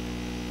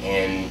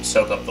 and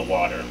soak up the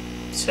water.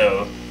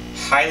 So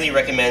highly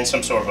recommend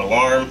some sort of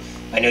alarm.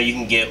 I know you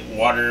can get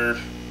water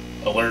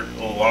alert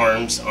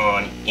alarms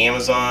on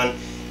Amazon.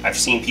 I've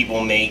seen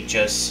people make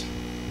just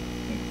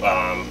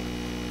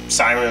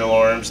siren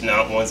alarms,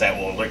 not ones that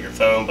will alert your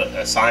phone, but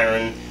a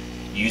siren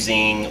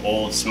using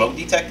old smoke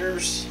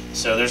detectors.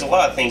 So there's a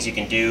lot of things you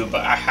can do,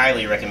 but I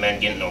highly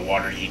recommend getting a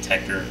water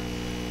detector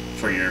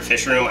for your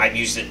fish room. I've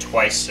used it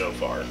twice so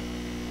far.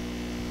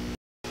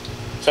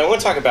 So I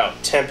want to talk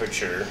about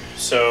temperature.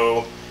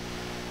 So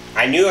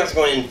I knew I was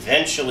going to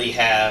eventually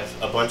have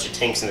a bunch of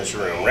tanks in this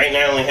room. Right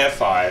now I only have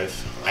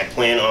 5. I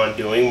plan on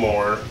doing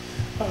more.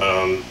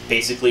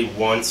 Basically,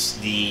 once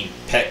the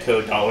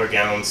Petco $1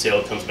 gallon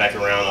sale comes back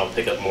around, I'll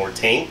pick up more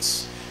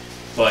tanks.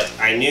 But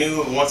I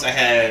knew once I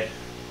had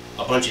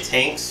a bunch of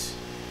tanks,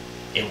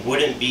 it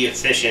wouldn't be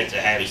efficient to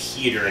have a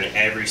heater in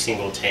every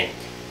single tank.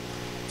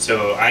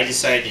 So I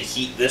decided to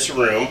heat this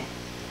room,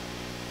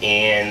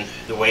 and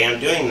the way I'm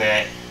doing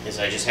that is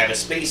I just have a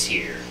space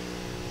heater.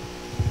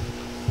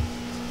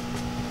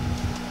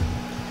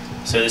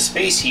 So the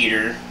space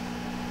heater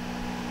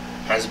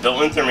has a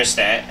built-in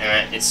thermostat,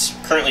 and it's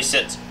currently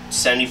set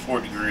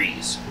 74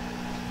 degrees.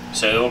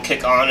 So it will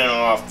kick on and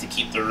off to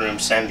keep the room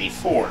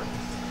 74.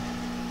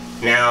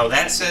 Now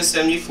that says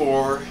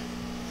 74,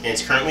 and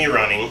it's currently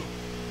running.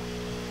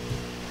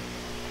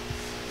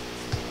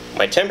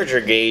 My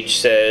temperature gauge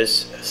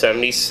says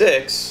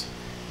 76,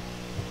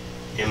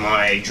 and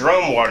my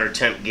drum water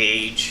temp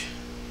gauge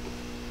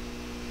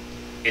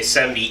is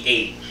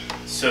 78.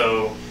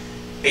 So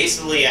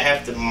basically I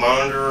have to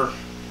monitor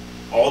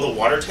all the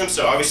water temps,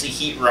 so obviously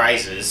heat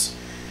rises,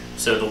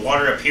 so the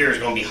water up here is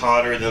going to be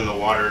hotter than the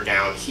water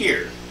down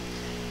here,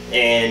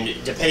 and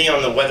depending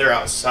on the weather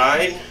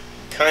outside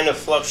kind of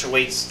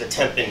fluctuates the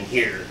temp in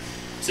here.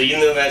 So even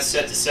though that's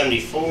set to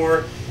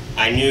 74,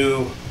 I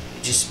knew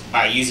just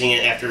by using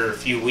it after a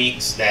few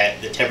weeks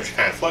that the temperature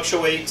kind of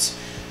fluctuates.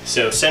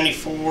 So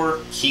 74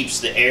 keeps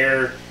the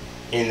air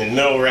in the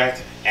middle rack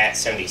at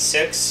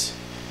 76,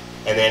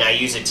 and then I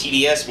use a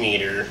TDS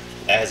meter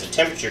that has a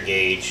temperature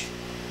gauge,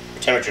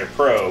 temperature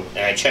probe,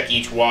 and I check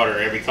each water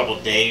every couple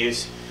of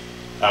days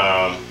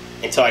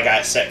until I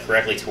got it set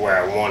correctly to where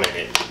I wanted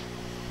it.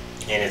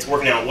 And it's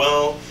working out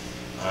well.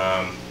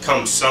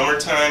 Come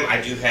summertime, I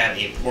do have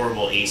a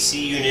portable AC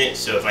unit,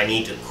 so if I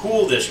need to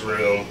cool this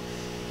room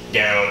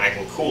down, I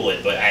can cool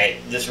it. But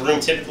this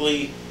room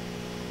typically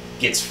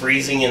gets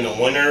freezing in the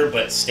winter,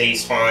 but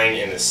stays fine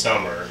in the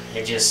summer.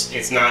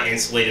 It's not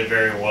insulated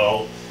very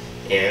well,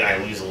 and I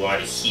lose a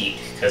lot of heat,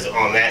 because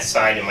on that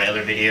side in my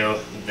other video,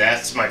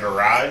 that's my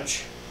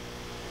garage,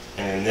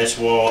 and then this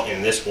wall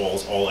and this wall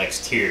is all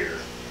exterior.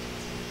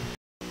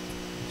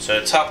 So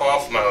to top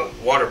off my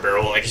water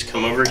barrel, I just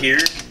come over here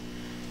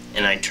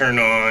and I turn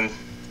on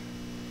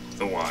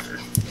the water.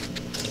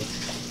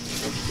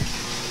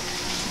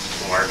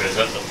 The water goes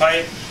up the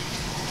pipe,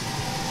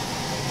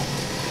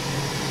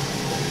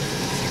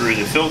 through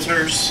the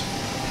filters,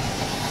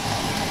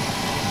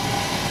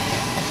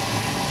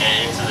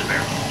 and into the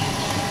barrel.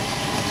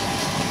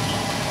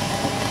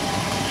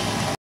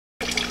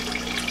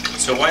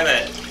 So while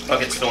that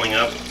bucket's filling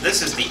up,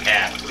 this is the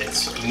app.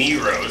 It's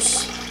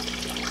Meross.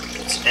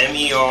 It's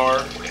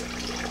Meross.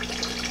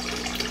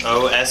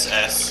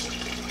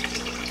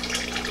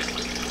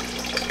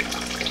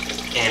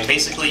 And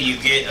basically you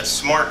get a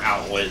smart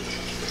outlet,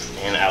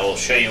 and I will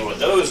show you what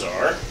those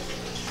are.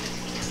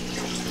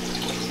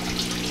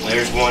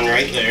 There's one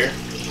right there.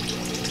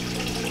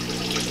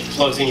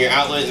 Plugs in your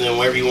outlet, and then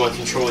wherever you want to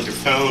control with your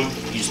phone,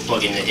 you just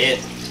plug into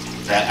it.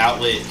 That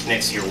outlet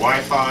connects to your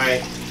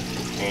Wi-Fi,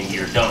 and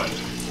you're done.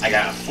 I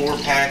got a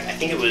 4-pack. I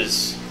think it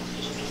was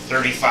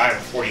 35 or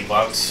 40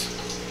 bucks.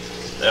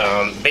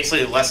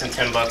 Basically less than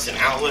 10 bucks an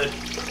outlet.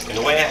 And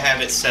the way I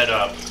have it set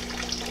up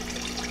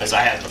is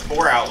I have the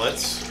 4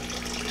 outlets.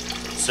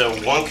 So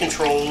one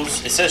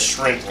controls, it says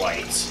shrimp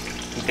lights.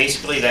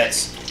 Basically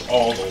that's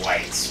all the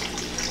lights.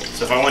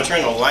 So if I want to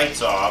turn the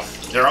lights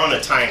off, they're on a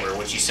timer,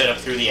 which you set up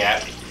through the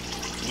app.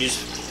 You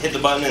just hit the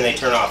button and they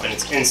turn off, and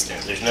it's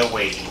instant. There's no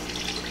waiting.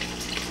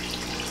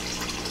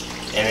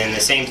 And then the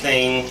same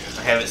thing,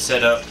 I have it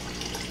set up,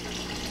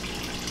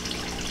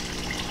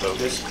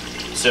 focus.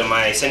 So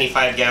my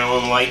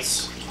 75-gallon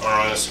lights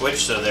are on a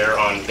switch, so they're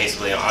on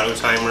basically an auto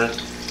timer.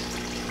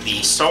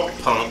 The salt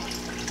pump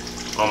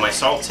on my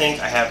salt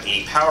tank, I have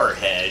a power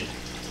head.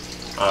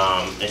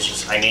 It's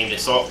just, I named it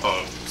salt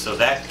pump. So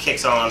that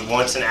kicks on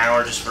once an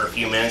hour just for a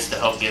few minutes to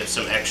help give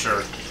some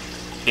extra,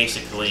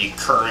 basically,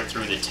 current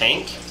through the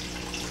tank.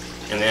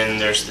 And then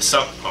there's the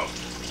sump pump.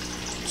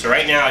 So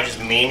right now I just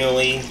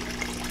manually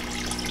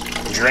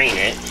drain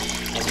it.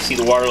 As you see,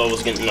 the water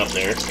level's getting up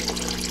there.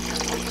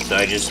 So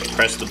I just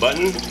press the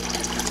button,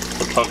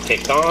 the pump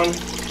kicked on,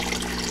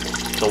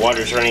 the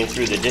water's running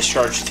through the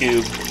discharge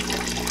tube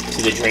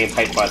to the drain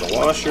pipe by the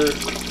washer,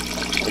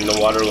 and the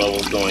water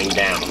level's going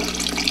down.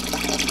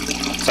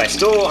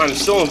 So I'm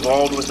still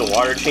involved with the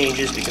water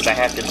changes because I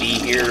have to be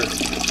here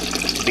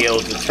to be able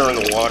to turn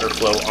the water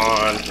flow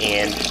on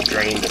and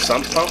drain the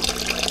sump pump.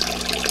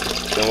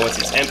 Then once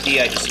it's empty,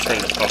 I just turn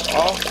the pump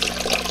off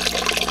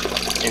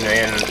and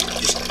then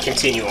just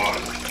continue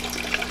on.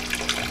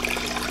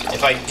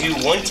 If I do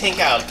one tank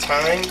at a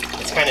time,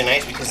 it's kind of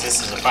nice because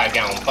this is a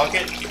 5-gallon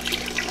bucket.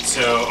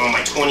 So on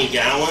my 20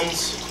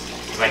 gallons,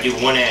 if I do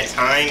one at a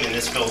time and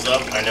this fills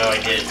up, I know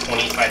I did a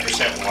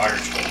 25% water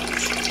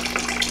change.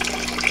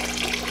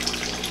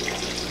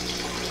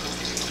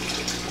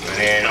 And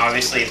then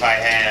obviously if I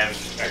have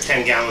a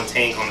 10-gallon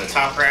tank on the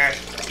top rack,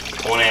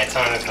 one at a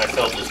time, if I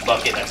fill up this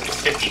bucket, that's a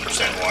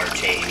 50% water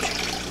change.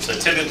 So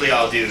typically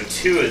I'll do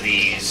 2 of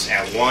these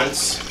at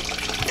once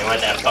and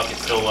let that bucket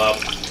fill up,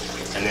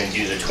 and then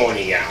do the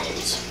 20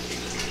 gallons.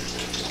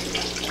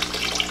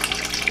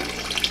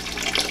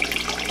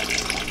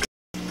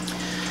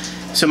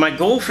 So my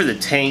goal for the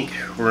tank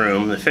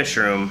room, the fish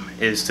room,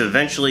 is to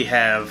eventually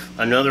have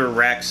another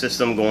rack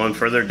system going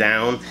further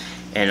down,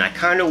 and I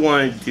kind of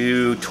want to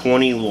do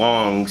 20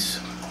 longs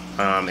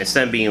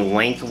instead of being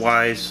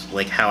lengthwise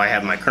like how I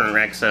have my current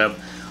rack set up.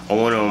 I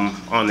want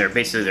them on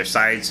basically their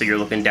sides, so you're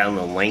looking down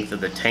the length of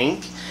the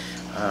tank.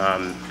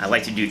 I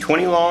like to do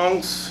 20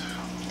 longs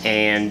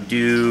and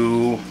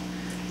do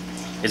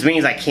as many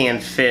as I can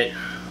fit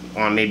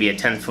on maybe a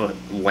 10-foot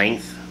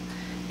length,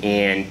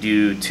 and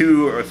do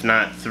 2 or if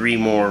not 3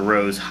 more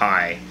rows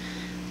high.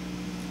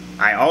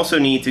 I also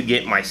need to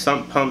get my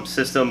sump pump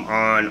system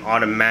on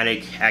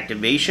automatic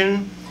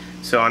activation,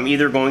 so I'm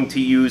either going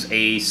to use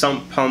a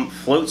sump pump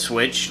float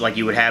switch like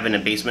you would have in the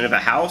basement of a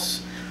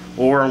house,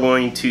 or I'm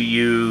going to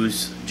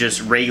use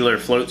just regular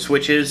float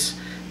switches.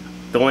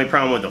 The only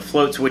problem with the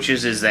float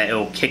switches is that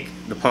it'll kick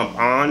the pump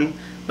on,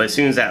 but as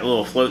soon as that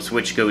little float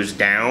switch goes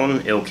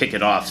down, it'll kick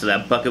it off. So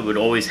that bucket would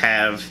always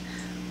have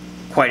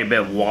quite a bit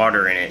of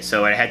water in it.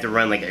 So I had to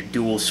run like a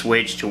dual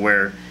switch to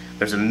where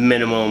there's a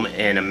minimum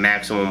and a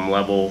maximum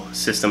level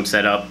system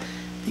set up.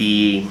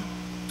 The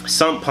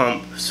sump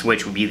pump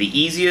switch would be the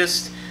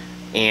easiest,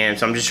 and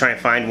so I'm just trying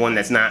to find one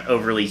that's not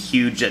overly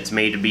huge, that's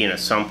made to be in a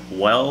sump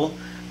well,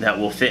 that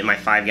will fit in my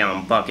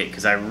 5-gallon bucket,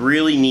 because I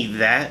really need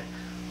that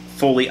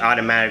fully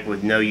automatic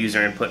with no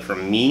user input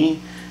from me,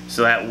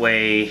 so that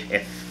way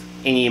if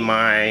any of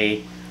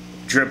my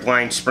drip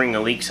lines spring a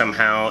leak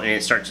somehow and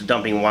it starts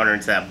dumping water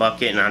into that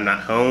bucket and I'm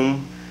not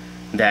home,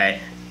 that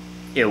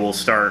it will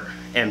start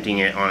emptying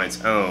it on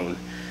its own.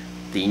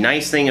 The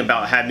nice thing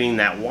about having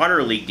that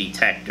water leak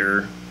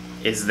detector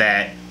is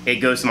that it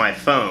goes to my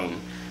phone,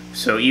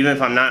 so even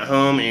if I'm not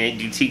home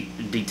and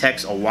it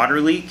detects a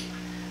water leak,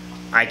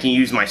 I can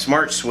use my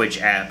Smart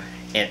Switch app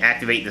and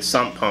activate the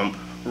sump pump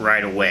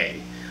right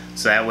away.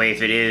 So that way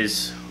if it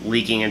is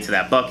leaking into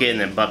that bucket and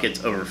the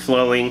bucket's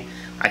overflowing,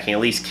 I can at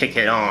least kick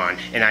it on.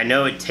 And I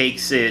know it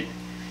takes it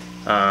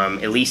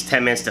at least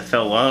 10 minutes to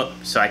fill up,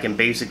 so I can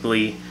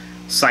basically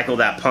cycle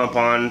that pump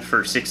on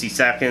for 60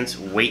 seconds,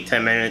 wait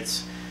 10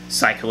 minutes,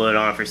 cycle it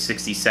on for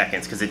 60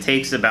 seconds, because it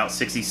takes about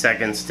 60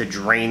 seconds to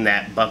drain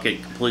that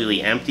bucket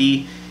completely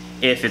empty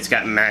if it's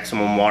got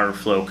maximum water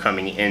flow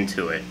coming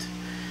into it.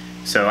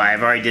 So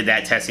I've already did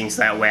that testing,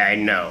 so that way I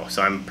know.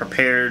 So I'm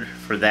prepared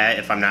for that.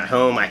 If I'm not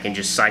home, I can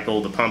just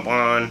cycle the pump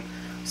on,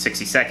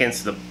 60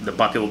 seconds, the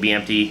bucket will be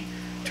empty,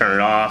 turn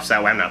it off, so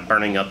that way I'm not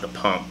burning up the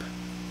pump.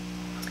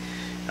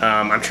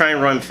 I'm trying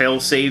to run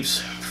fail-safes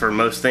for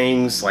most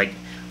things. Like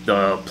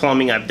the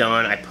plumbing I've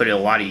done, I put a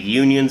lot of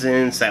unions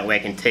in, so that way I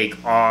can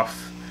take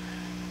off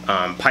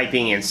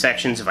piping in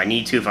sections if I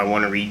need to, if I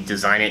want to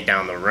redesign it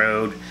down the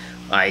road.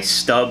 I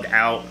stubbed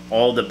out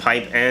all the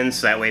pipe ends,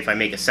 so that way if I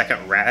make a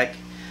second rack,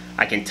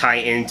 I can tie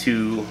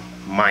into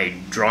my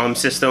drum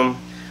system,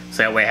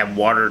 so that way I have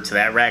water to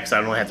that rack, so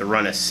I don't have to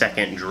run a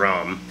second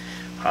drum.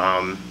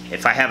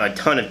 If I have a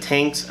ton of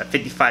tanks, a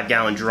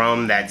 55-gallon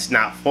drum that's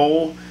not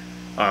full,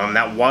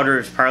 that water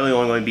is probably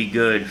only going to be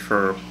good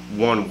for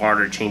one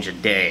water change a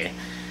day.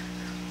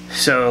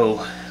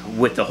 So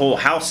with the whole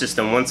house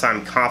system, once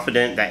I'm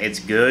confident that it's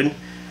good,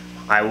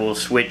 I will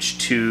switch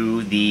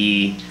to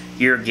the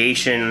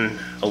irrigation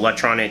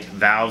electronic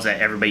valves that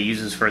everybody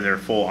uses for their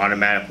full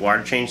automatic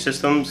water change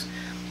systems.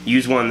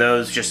 Use one of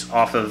those just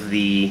off of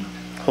the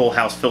whole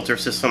house filter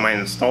system I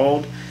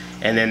installed,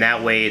 and then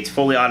that way it's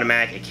fully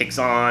automatic. It kicks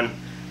on,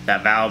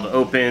 that valve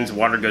opens,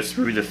 water goes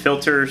through the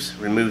filters,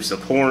 removes the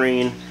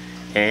chlorine,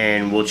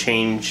 and will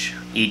change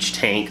each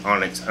tank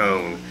on its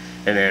own.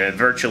 And then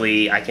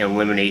virtually I can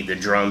eliminate the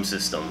drum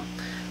system.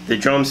 The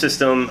drum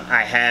system,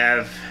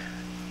 I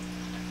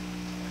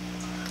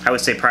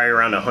would say probably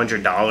around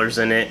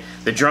 $100 in it.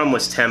 The drum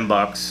was 10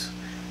 bucks,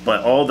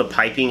 but all the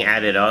piping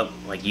added up.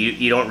 Like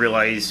you don't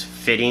realize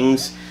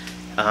fittings.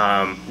 What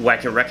I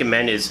can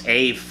recommend is,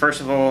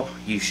 first of all,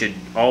 you should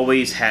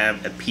always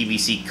have a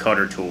PVC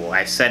cutter tool.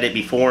 I've said it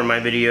before in my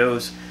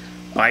videos.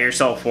 Buy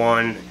yourself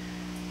one.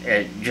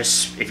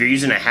 If you're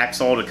using a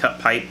hacksaw to cut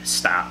pipe,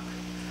 stop.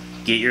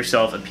 Get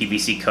yourself a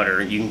PVC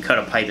cutter. You can cut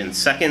a pipe in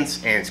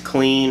seconds, and it's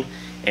clean.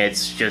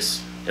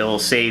 It'll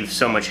save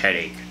so much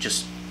headache.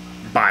 Just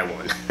buy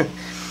one.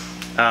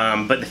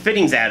 But the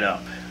fittings add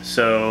up.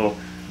 So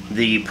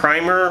the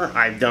primer,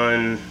 I've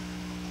done,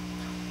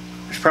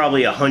 there's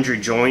probably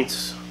 100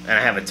 joints, and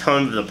I have a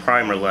ton of the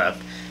primer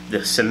left.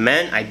 The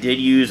cement, I did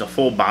use a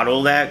full bottle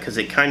of that because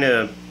it kind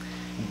of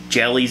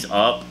jellies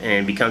up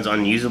and becomes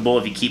unusable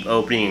if you keep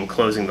opening and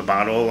closing the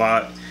bottle a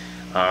lot.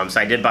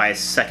 So I did buy a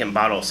second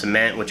bottle of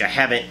cement, which I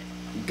haven't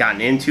gotten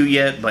into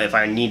yet, but if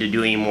I need to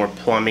do any more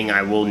plumbing,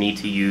 I will need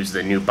to use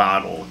the new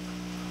bottle.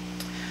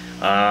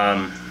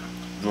 The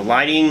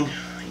lighting,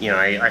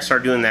 I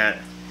started doing that,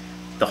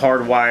 the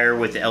hard wire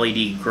with the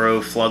LED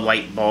grow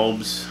floodlight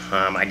bulbs.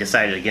 I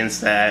decided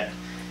against that,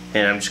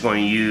 and I'm just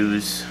going to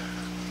use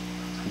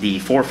the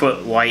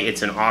 4-foot light.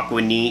 It's an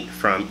Aquaneat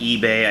from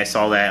eBay. I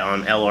saw that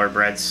on LR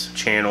Brett's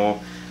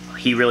channel.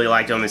 He really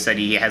liked them and said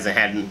he hasn't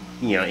had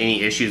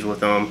any issues with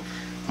them.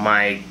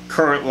 My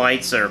current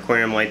lights, or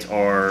aquarium lights,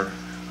 are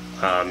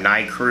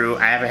Nicrew.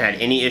 I haven't had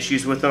any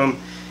issues with them.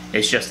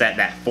 It's just that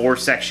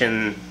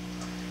 4-section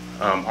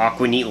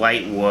Aquaneat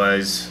light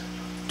was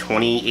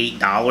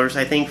 $28,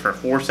 I think, for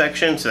 4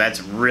 sections, so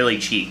that's really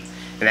cheap.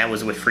 And that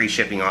was with free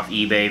shipping off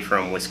eBay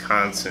from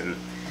Wisconsin.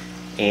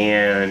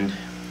 And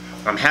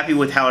I'm happy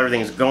with how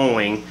everything's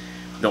going.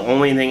 The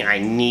only thing I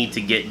need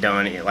to get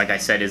done, like I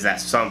said, is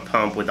that sump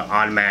pump with the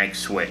automatic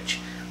switch.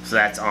 So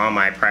that's on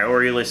my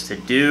priority list to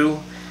do.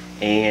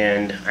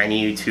 And I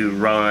need to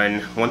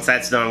run, once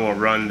that's done, we'll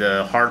run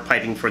the hard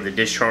piping for the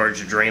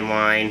discharge drain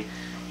line,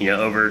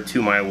 over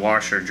to my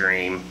washer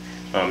drain.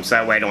 So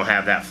that way I don't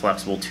have that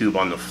flexible tube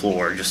on the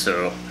floor, just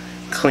so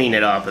clean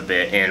it up a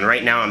bit. And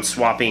right now I'm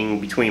swapping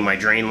between my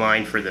drain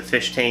line for the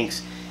fish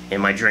tanks and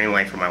my drain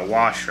line for my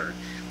washer.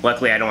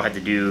 Luckily I don't have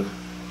to do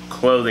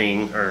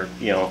clothing or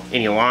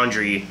any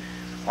laundry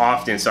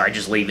often, so I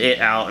just leave it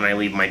out and I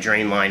leave my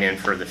drain line in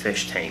for the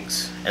fish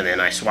tanks, and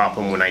then I swap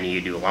them when I need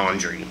to do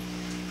laundry.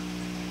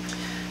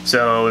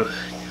 So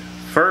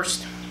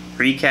first,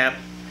 recap,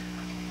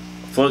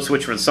 float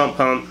switch for the sump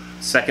pump.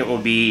 Second will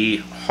be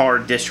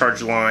hard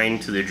discharge line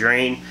to the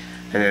drain.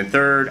 And then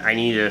third, I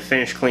need to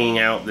finish cleaning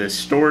out this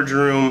storage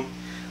room.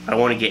 I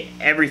want to get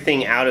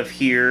everything out of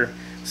here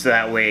so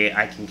that way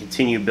I can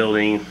continue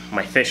building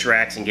my fish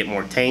racks and get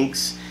more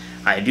tanks.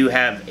 I do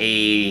have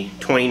a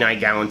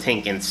 29-gallon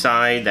tank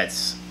inside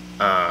that's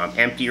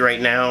empty right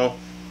now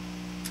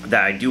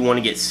that I do want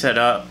to get set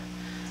up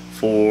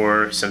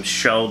for some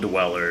shell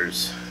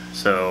dwellers.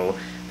 So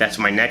that's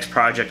my next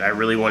project I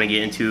really want to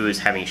get into, is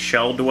having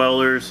shell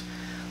dwellers.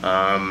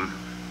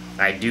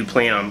 I do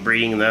plan on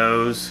breeding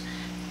those.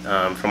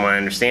 From what I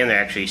understand, they're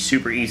actually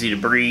super easy to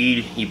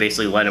breed. You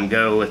basically let them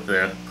go with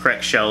the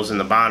correct shells in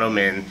the bottom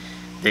and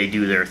they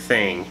do their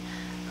thing.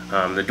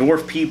 The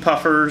dwarf pea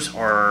puffers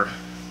are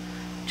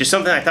just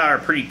something I thought are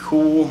pretty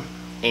cool,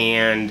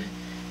 and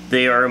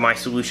they are my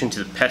solution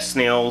to the pest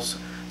snails.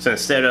 So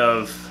instead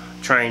of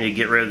trying to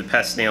get rid of the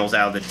pest snails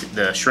out of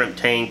the shrimp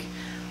tank,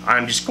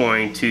 I'm just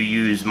going to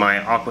use my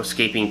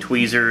aquascaping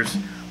tweezers,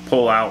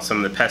 pull out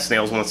some of the pest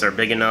snails once they're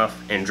big enough,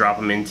 and drop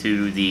them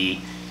into the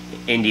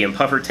Indian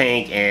puffer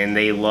tank, and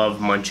they love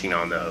munching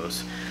on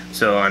those.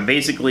 So I'm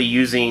basically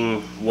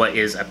using what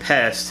is a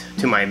pest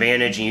to my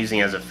advantage and using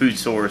it as a food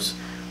source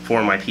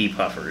for my pea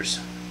puffers.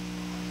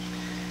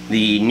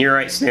 The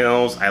Nearite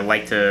snails, I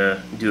like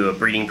to do a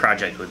breeding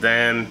project with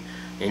them,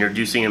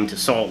 introducing them to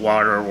salt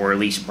water or at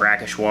least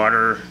brackish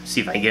water,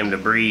 see if I can get them to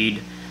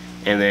breed,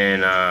 and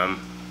then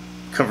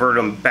convert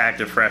them back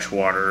to fresh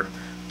water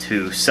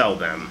to sell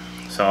them.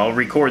 So I'll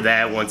record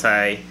that once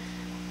I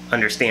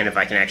understand if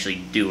I can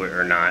actually do it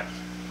or not.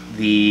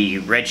 the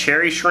red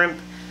cherry shrimp,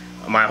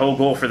 my whole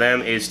goal for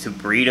them is to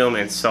breed them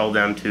and sell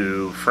them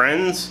to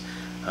friends.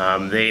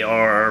 They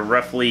are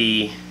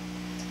roughly,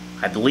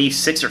 I believe,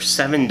 $6 or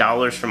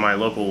 $7 from my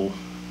local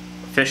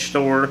fish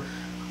store.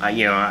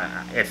 You know,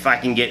 if I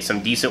can get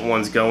some decent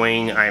ones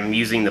going, I'm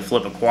using the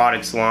Flip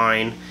Aquatics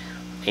line,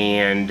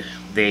 and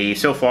they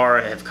so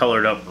far have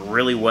colored up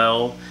really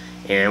well.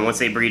 And once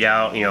they breed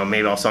out, you know,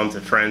 maybe I'll sell them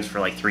to friends for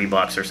like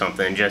 $3 or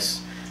something,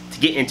 just to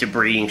get into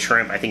breeding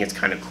shrimp. I think it's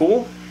kind of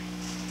cool.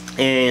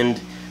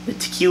 And the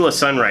Tequila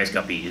Sunrise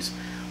guppies,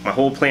 my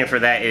whole plan for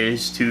that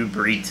is to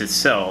breed to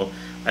sell.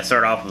 I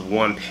start off with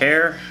one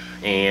pair,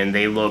 and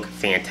they look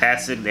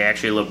fantastic. They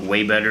actually look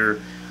way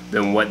better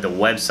than what the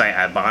website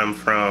I bought them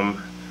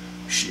from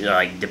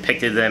like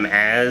depicted them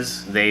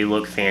as. They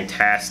look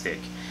fantastic,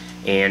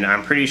 and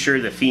I'm pretty sure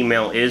the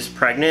female is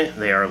pregnant.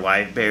 They are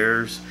live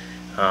bears.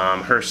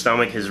 Her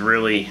stomach has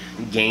really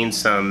gained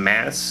some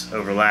mass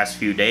over the last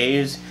few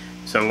days,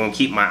 so I'm going to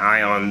keep my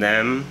eye on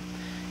them.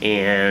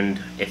 And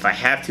if I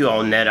have to,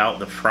 I'll net out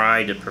the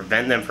fry to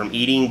prevent them from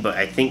eating, but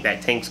I think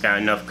that tank's got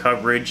enough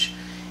coverage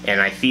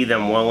and I feed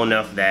them well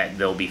enough that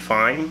they'll be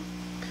fine.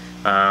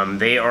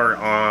 They are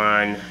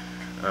on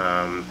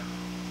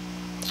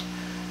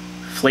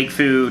flake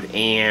food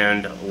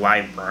and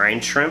live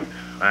brine shrimp.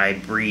 I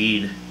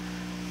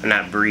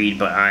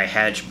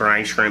hatch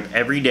brine shrimp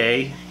every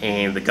day,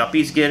 and the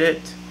guppies get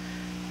it,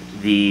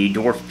 the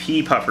dwarf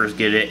pea puffers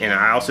get it, and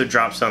I also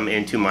drop some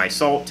into my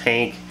salt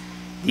tank.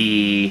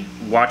 The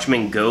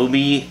Watchman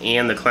goby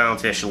and the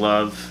clownfish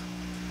love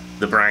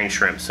the brine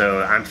shrimp,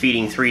 so I'm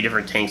feeding 3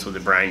 different tanks with the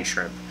brine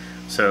shrimp.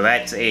 So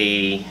that's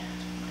a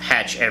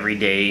hatch every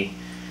day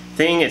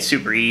thing. It's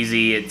super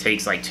easy. It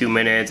takes like 2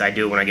 minutes. I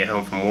do it when I get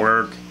home from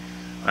work.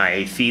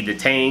 I feed the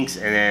tanks,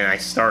 and then I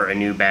start a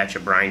new batch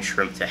of brine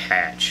shrimp to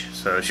hatch.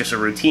 So it's just a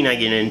routine I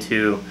get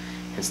into.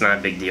 It's not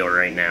a big deal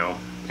right now,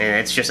 and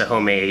it's just a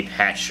homemade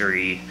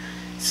hatchery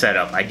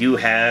setup. I do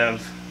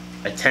have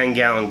a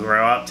 10-gallon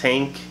grow out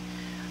tank.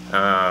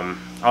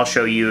 I'll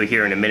show you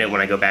here in a minute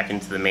when I go back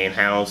into the main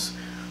house.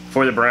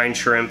 For the brine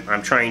shrimp,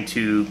 I'm trying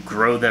to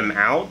grow them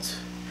out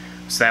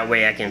so that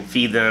way I can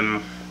feed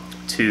them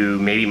to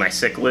maybe my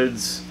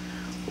cichlids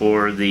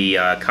or the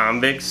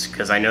convicts,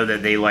 because I know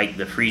that they like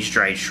the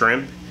freeze-dried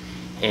shrimp.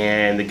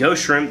 And the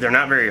ghost shrimp, they're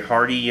not very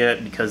hardy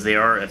yet because they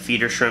are a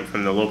feeder shrimp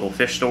from the local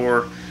fish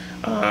store.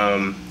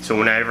 So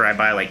whenever I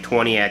buy like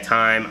 20 at a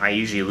time, I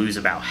usually lose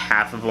about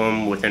half of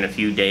them within a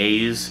few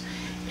days.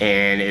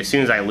 And as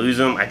soon as I lose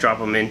them, I drop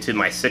them into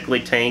my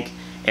cichlid tank,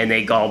 and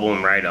they gobble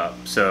them right up.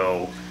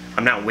 So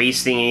I'm not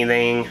wasting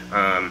anything.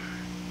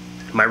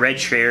 My red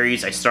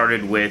cherries, I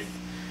started with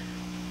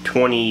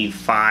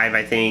 25,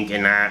 I think,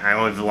 and I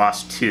only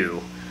lost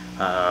 2.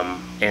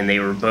 And they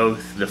were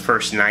both the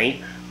first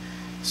night.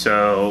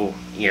 So,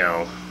 you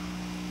know,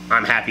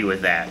 I'm happy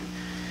with that.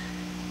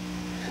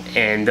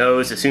 And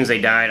those, as soon as they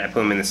died, I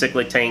put them in the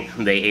cichlid tank.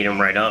 They ate them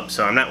right up,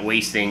 so I'm not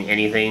wasting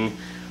anything.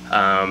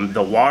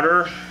 The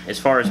water, as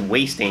far as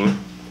wasting,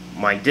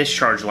 my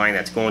discharge line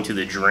that's going to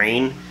the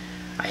drain,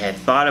 I had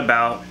thought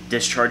about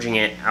discharging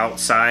it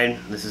outside,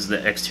 this is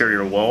the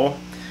exterior wall,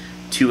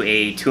 to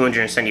a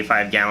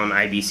 275-gallon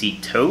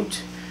IBC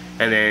tote,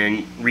 and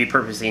then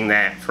repurposing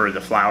that for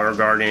the flower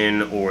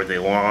garden or the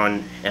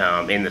lawn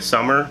in the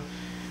summer.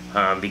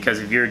 Because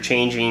if you're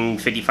changing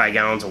 55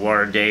 gallons of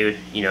water a day,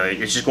 you know,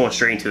 it's just going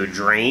straight into a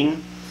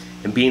drain.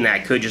 And being that I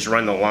could just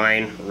run the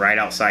line right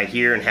outside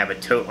here and have a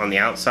tote on the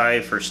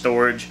outside for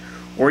storage,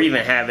 or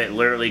even have it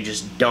literally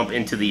just dump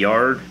into the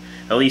yard,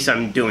 at least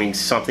I'm doing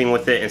something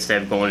with it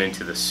instead of going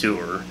into the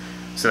sewer.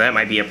 So that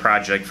might be a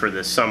project for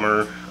this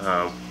summer.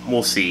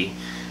 We'll see.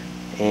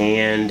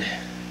 And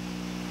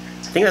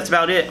I think that's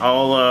about it.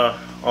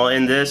 I'll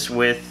end this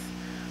with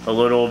a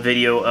little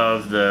video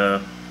of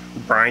the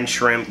brine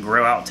shrimp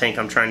grow out tank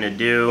I'm trying to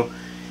do,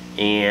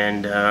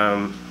 and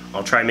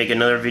I'll try and make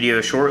another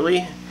video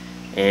shortly,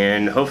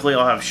 and hopefully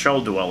I'll have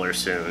shell dwellers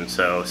soon,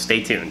 so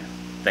stay tuned.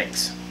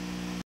 Thanks.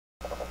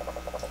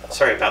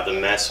 Sorry about the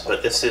mess,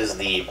 but this is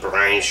the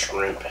brine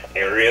shrimp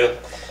area.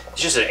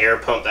 It's just an air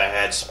pump that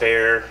I had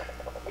spare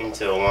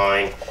into the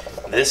line.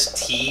 This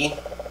tee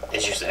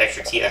is just an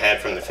extra tee I had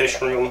from the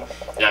fish room,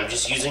 and I'm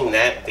just using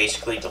that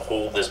basically to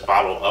hold this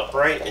bottle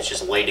upright. It's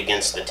just laid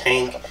against the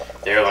tank.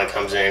 The airline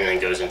comes in and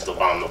goes into the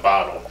bottom of the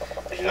bottle.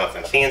 There's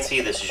nothing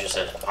fancy. This is just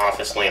an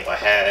office lamp I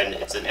had.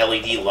 It's an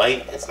LED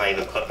light. It's not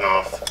even putting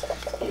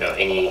off, you know,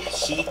 any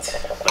heat,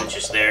 but it's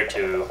just there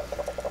to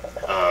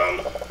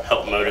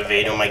help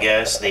motivate them, I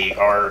guess. They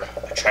are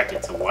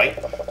attracted to light.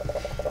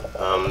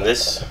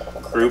 This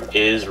group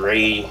is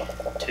ready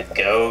to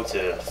go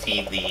to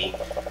feed the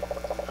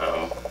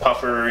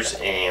puffers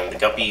and the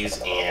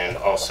guppies, and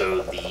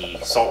also the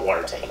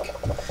saltwater tank.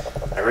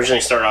 I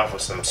originally started off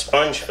with some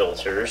sponge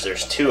filters.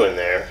 There's 2 in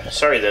there.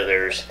 Sorry that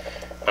there's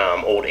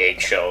old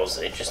eggshells.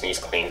 It just needs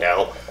cleaned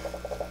out.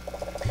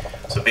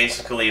 So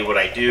basically what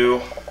I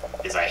do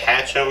is I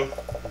hatch them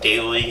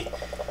daily.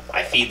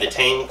 I feed the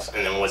tanks,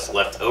 and then what's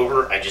left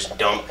over I just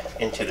dump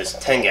into this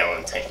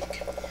 10-gallon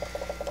tank.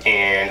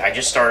 And I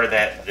just started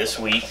that this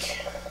week.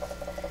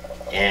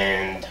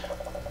 and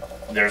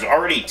there's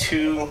already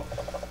 2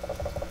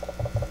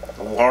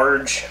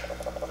 large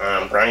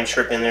brine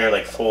shrimp in there,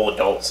 like full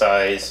adult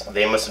size.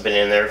 They must have been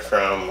in there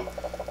from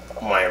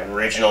my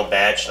original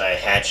batch that I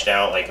hatched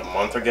out like a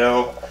month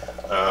ago,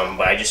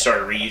 but I just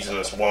started reusing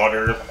this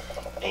water,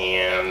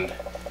 and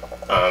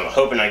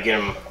hoping I get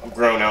them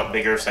grown out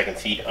bigger so I can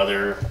feed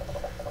other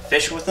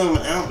fish with them.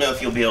 I don't know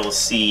if you'll be able to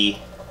see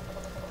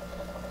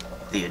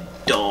the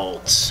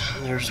adults.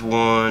 There's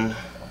one.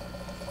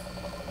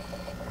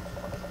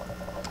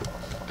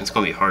 It's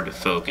going to be hard to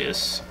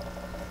focus.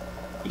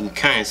 You can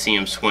kind of see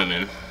him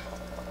swimming.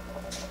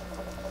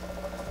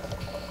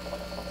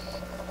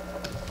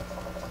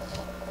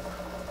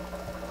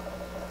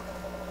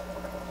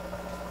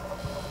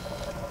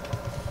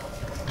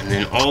 And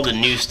then all the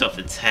new stuff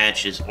that's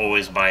hatched is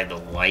always by the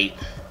light,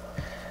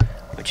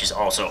 which is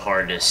also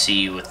hard to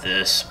see with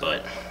this,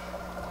 but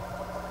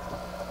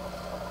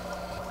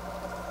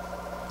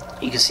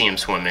you can see him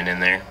swimming in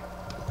there.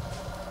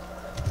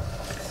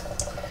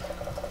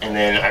 And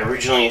then I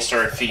originally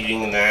started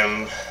feeding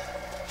them,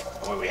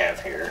 what do we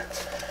have here?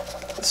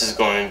 This is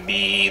going to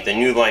be the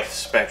New Life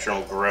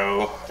Spectrum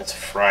Grow. It's a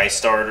fry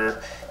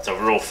starter. It's a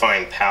real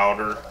fine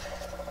powder.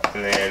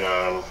 And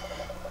then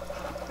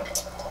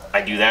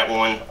I do that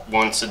one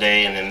once a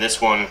day, and then this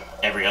one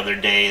every other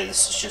day.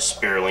 This is just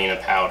spirulina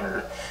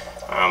powder.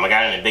 I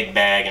got it in a big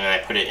bag, and then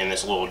I put it in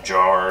this little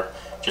jar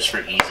just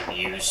for ease of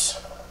use.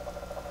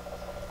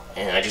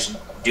 And I just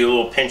do a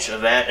little pinch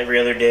of that every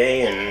other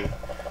day, and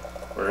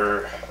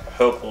we're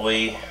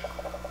hopefully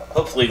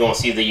going to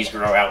see these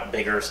grow out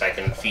bigger so I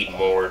can feed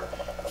more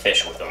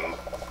fish with them.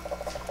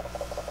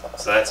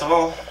 So that's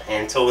all.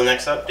 And until the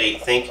next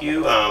update, thank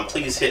you.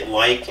 Please hit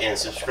like and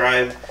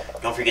subscribe.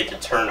 Don't forget to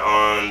turn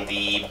on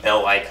the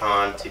bell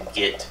icon to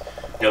get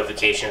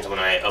notifications when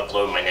I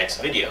upload my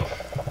next video.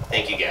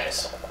 Thank you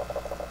guys.